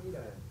we have a way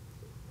to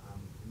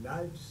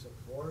nudge,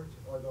 support,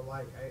 or the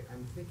like?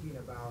 I'm thinking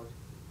about,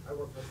 I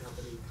work for a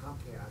company,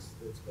 Comcast,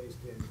 that's based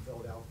in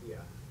Philadelphia,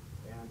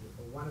 and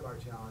one of our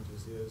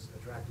challenges is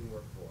attracting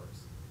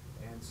workforce.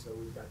 And so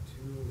we've got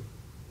 2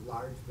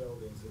 large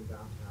buildings in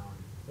downtown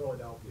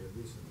Philadelphia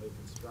recently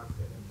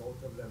constructed, and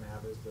both of them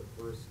have as the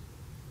first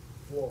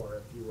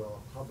floor, if you will,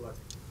 a public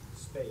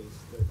space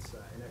that's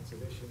an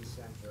exhibition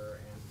center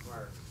and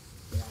park.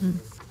 And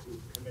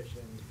we've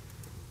commissioned,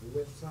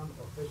 with some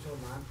official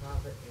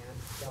nonprofit and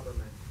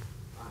government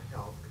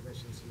help,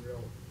 commissioned some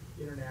real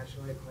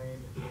internationally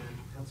acclaimed and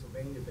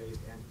Pennsylvania-based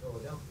and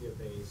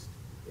Philadelphia-based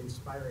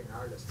inspiring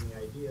artists. And the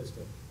idea is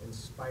to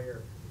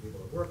inspire people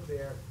to work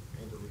there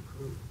and to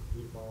recruit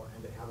people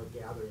and to have a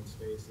gathering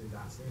space in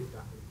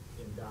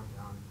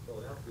downtown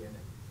Philadelphia. And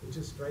it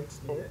just strikes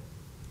me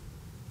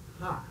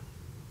that,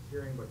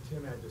 hearing what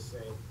Tim had to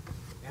say,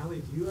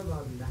 Allie, do you have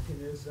a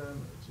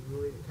mechanism or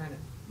tool to kind of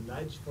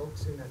nudge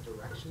folks in that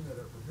direction that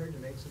are prepared to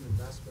make some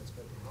investments,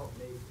 but to help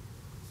make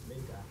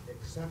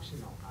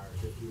exceptional art,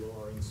 if you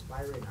will, or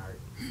inspiring art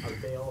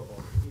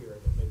available here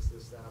that makes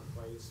this that a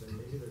place, and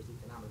maybe there's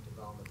economic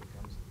development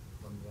that comes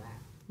from that?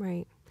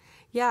 Right.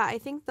 Yeah, I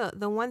think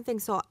the one thing,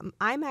 so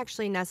I'm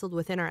actually nestled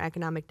within our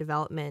economic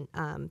development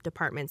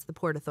departments, the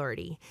Port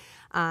Authority.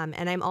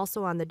 And I'm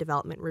also on the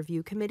Development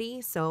Review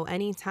Committee. So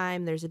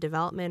anytime there's a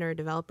development or a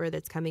developer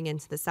that's coming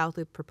into the South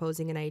Loop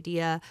proposing an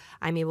idea,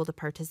 I'm able to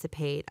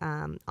participate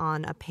on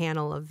a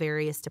panel of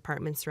various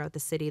departments throughout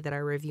the city that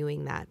are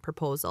reviewing that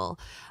proposal.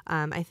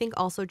 I think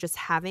also just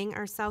having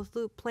our South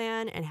Loop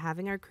plan and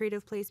having our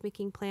creative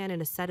placemaking plan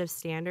and a set of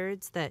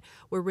standards that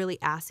we're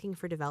really asking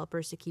for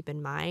developers to keep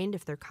in mind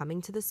if they're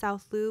coming to the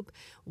South Loop,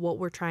 what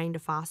we're trying to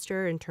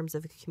foster in terms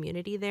of a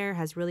community there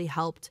has really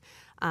helped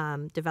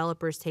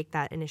developers take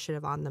that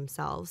initiative on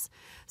themselves.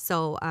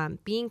 So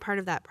being part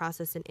of that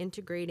process and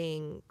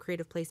integrating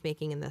creative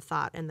placemaking and the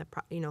thought and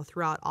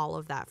throughout all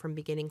of that, from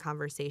beginning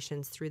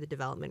conversations through the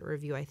development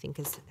review, I think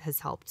has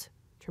helped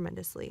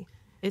tremendously.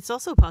 It's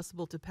also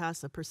possible to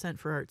pass a %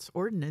 for arts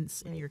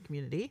ordinance in your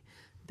community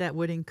that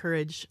would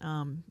encourage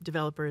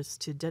developers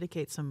to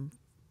dedicate some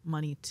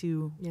money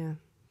to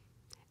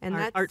and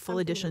that's artful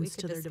something additions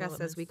that to we their could discuss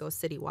developments. as we go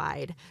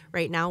citywide.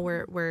 Right now,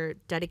 we're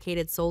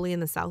dedicated solely in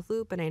the South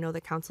Loop, and I know the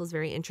council is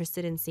very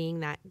interested in seeing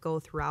that go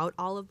throughout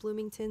all of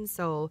Bloomington.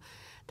 So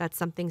that's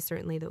something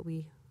certainly that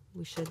we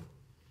should.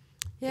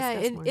 Yeah,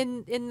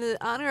 in the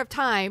honor of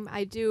time,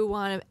 I do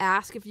want to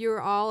ask if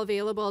you're all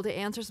available to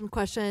answer some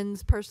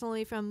questions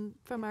personally from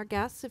our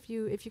guests, if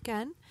you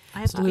can.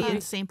 I have to be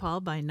in St.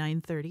 Paul by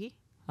 9:30.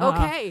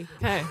 Okay.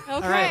 Okay. All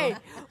Okay. right.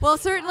 Well,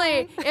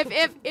 certainly,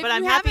 if But you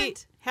I'm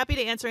haven't, happy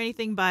to answer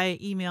anything by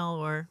email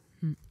or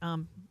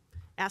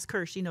ask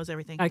her. She knows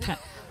everything. I can't.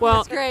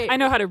 Well, That's great. I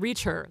know how to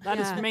reach her. That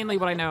is Yeah. mainly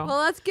what I know. well,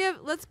 let's give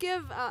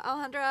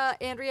Alejandra,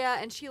 Andrea,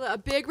 and Sheila a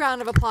big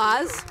round of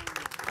applause.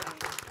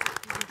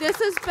 This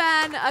has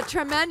been a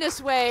tremendous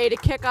way to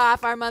kick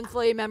off our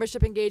monthly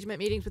membership engagement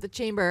meetings with the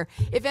Chamber.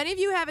 If any of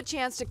you have a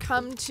chance to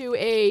come to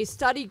a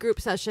study group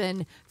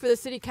session for the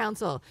City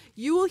Council,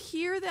 you will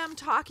hear them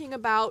talking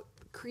about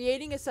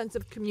creating a sense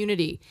of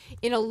community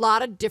in a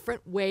lot of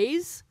different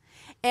ways.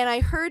 And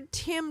I heard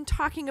Tim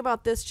talking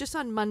about this just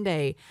on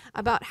Monday,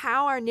 about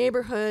how our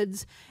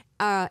neighborhoods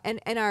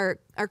and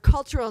our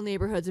cultural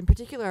neighborhoods in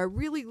particular are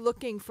really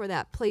looking for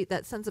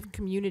that sense of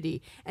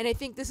community. And I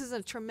think this is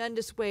a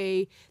tremendous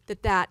way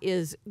that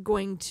is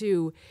going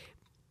to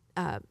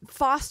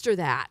foster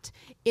that,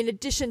 in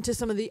addition to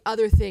some of the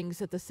other things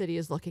that the city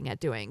is looking at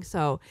doing.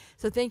 So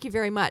thank you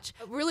very much.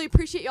 I really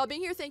appreciate you all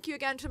being here. Thank you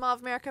again to Mall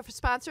of America for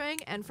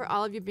sponsoring and for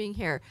all of you being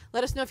here.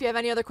 Let us know if you have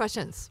any other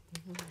questions.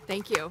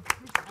 Thank you.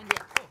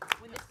 Andrea.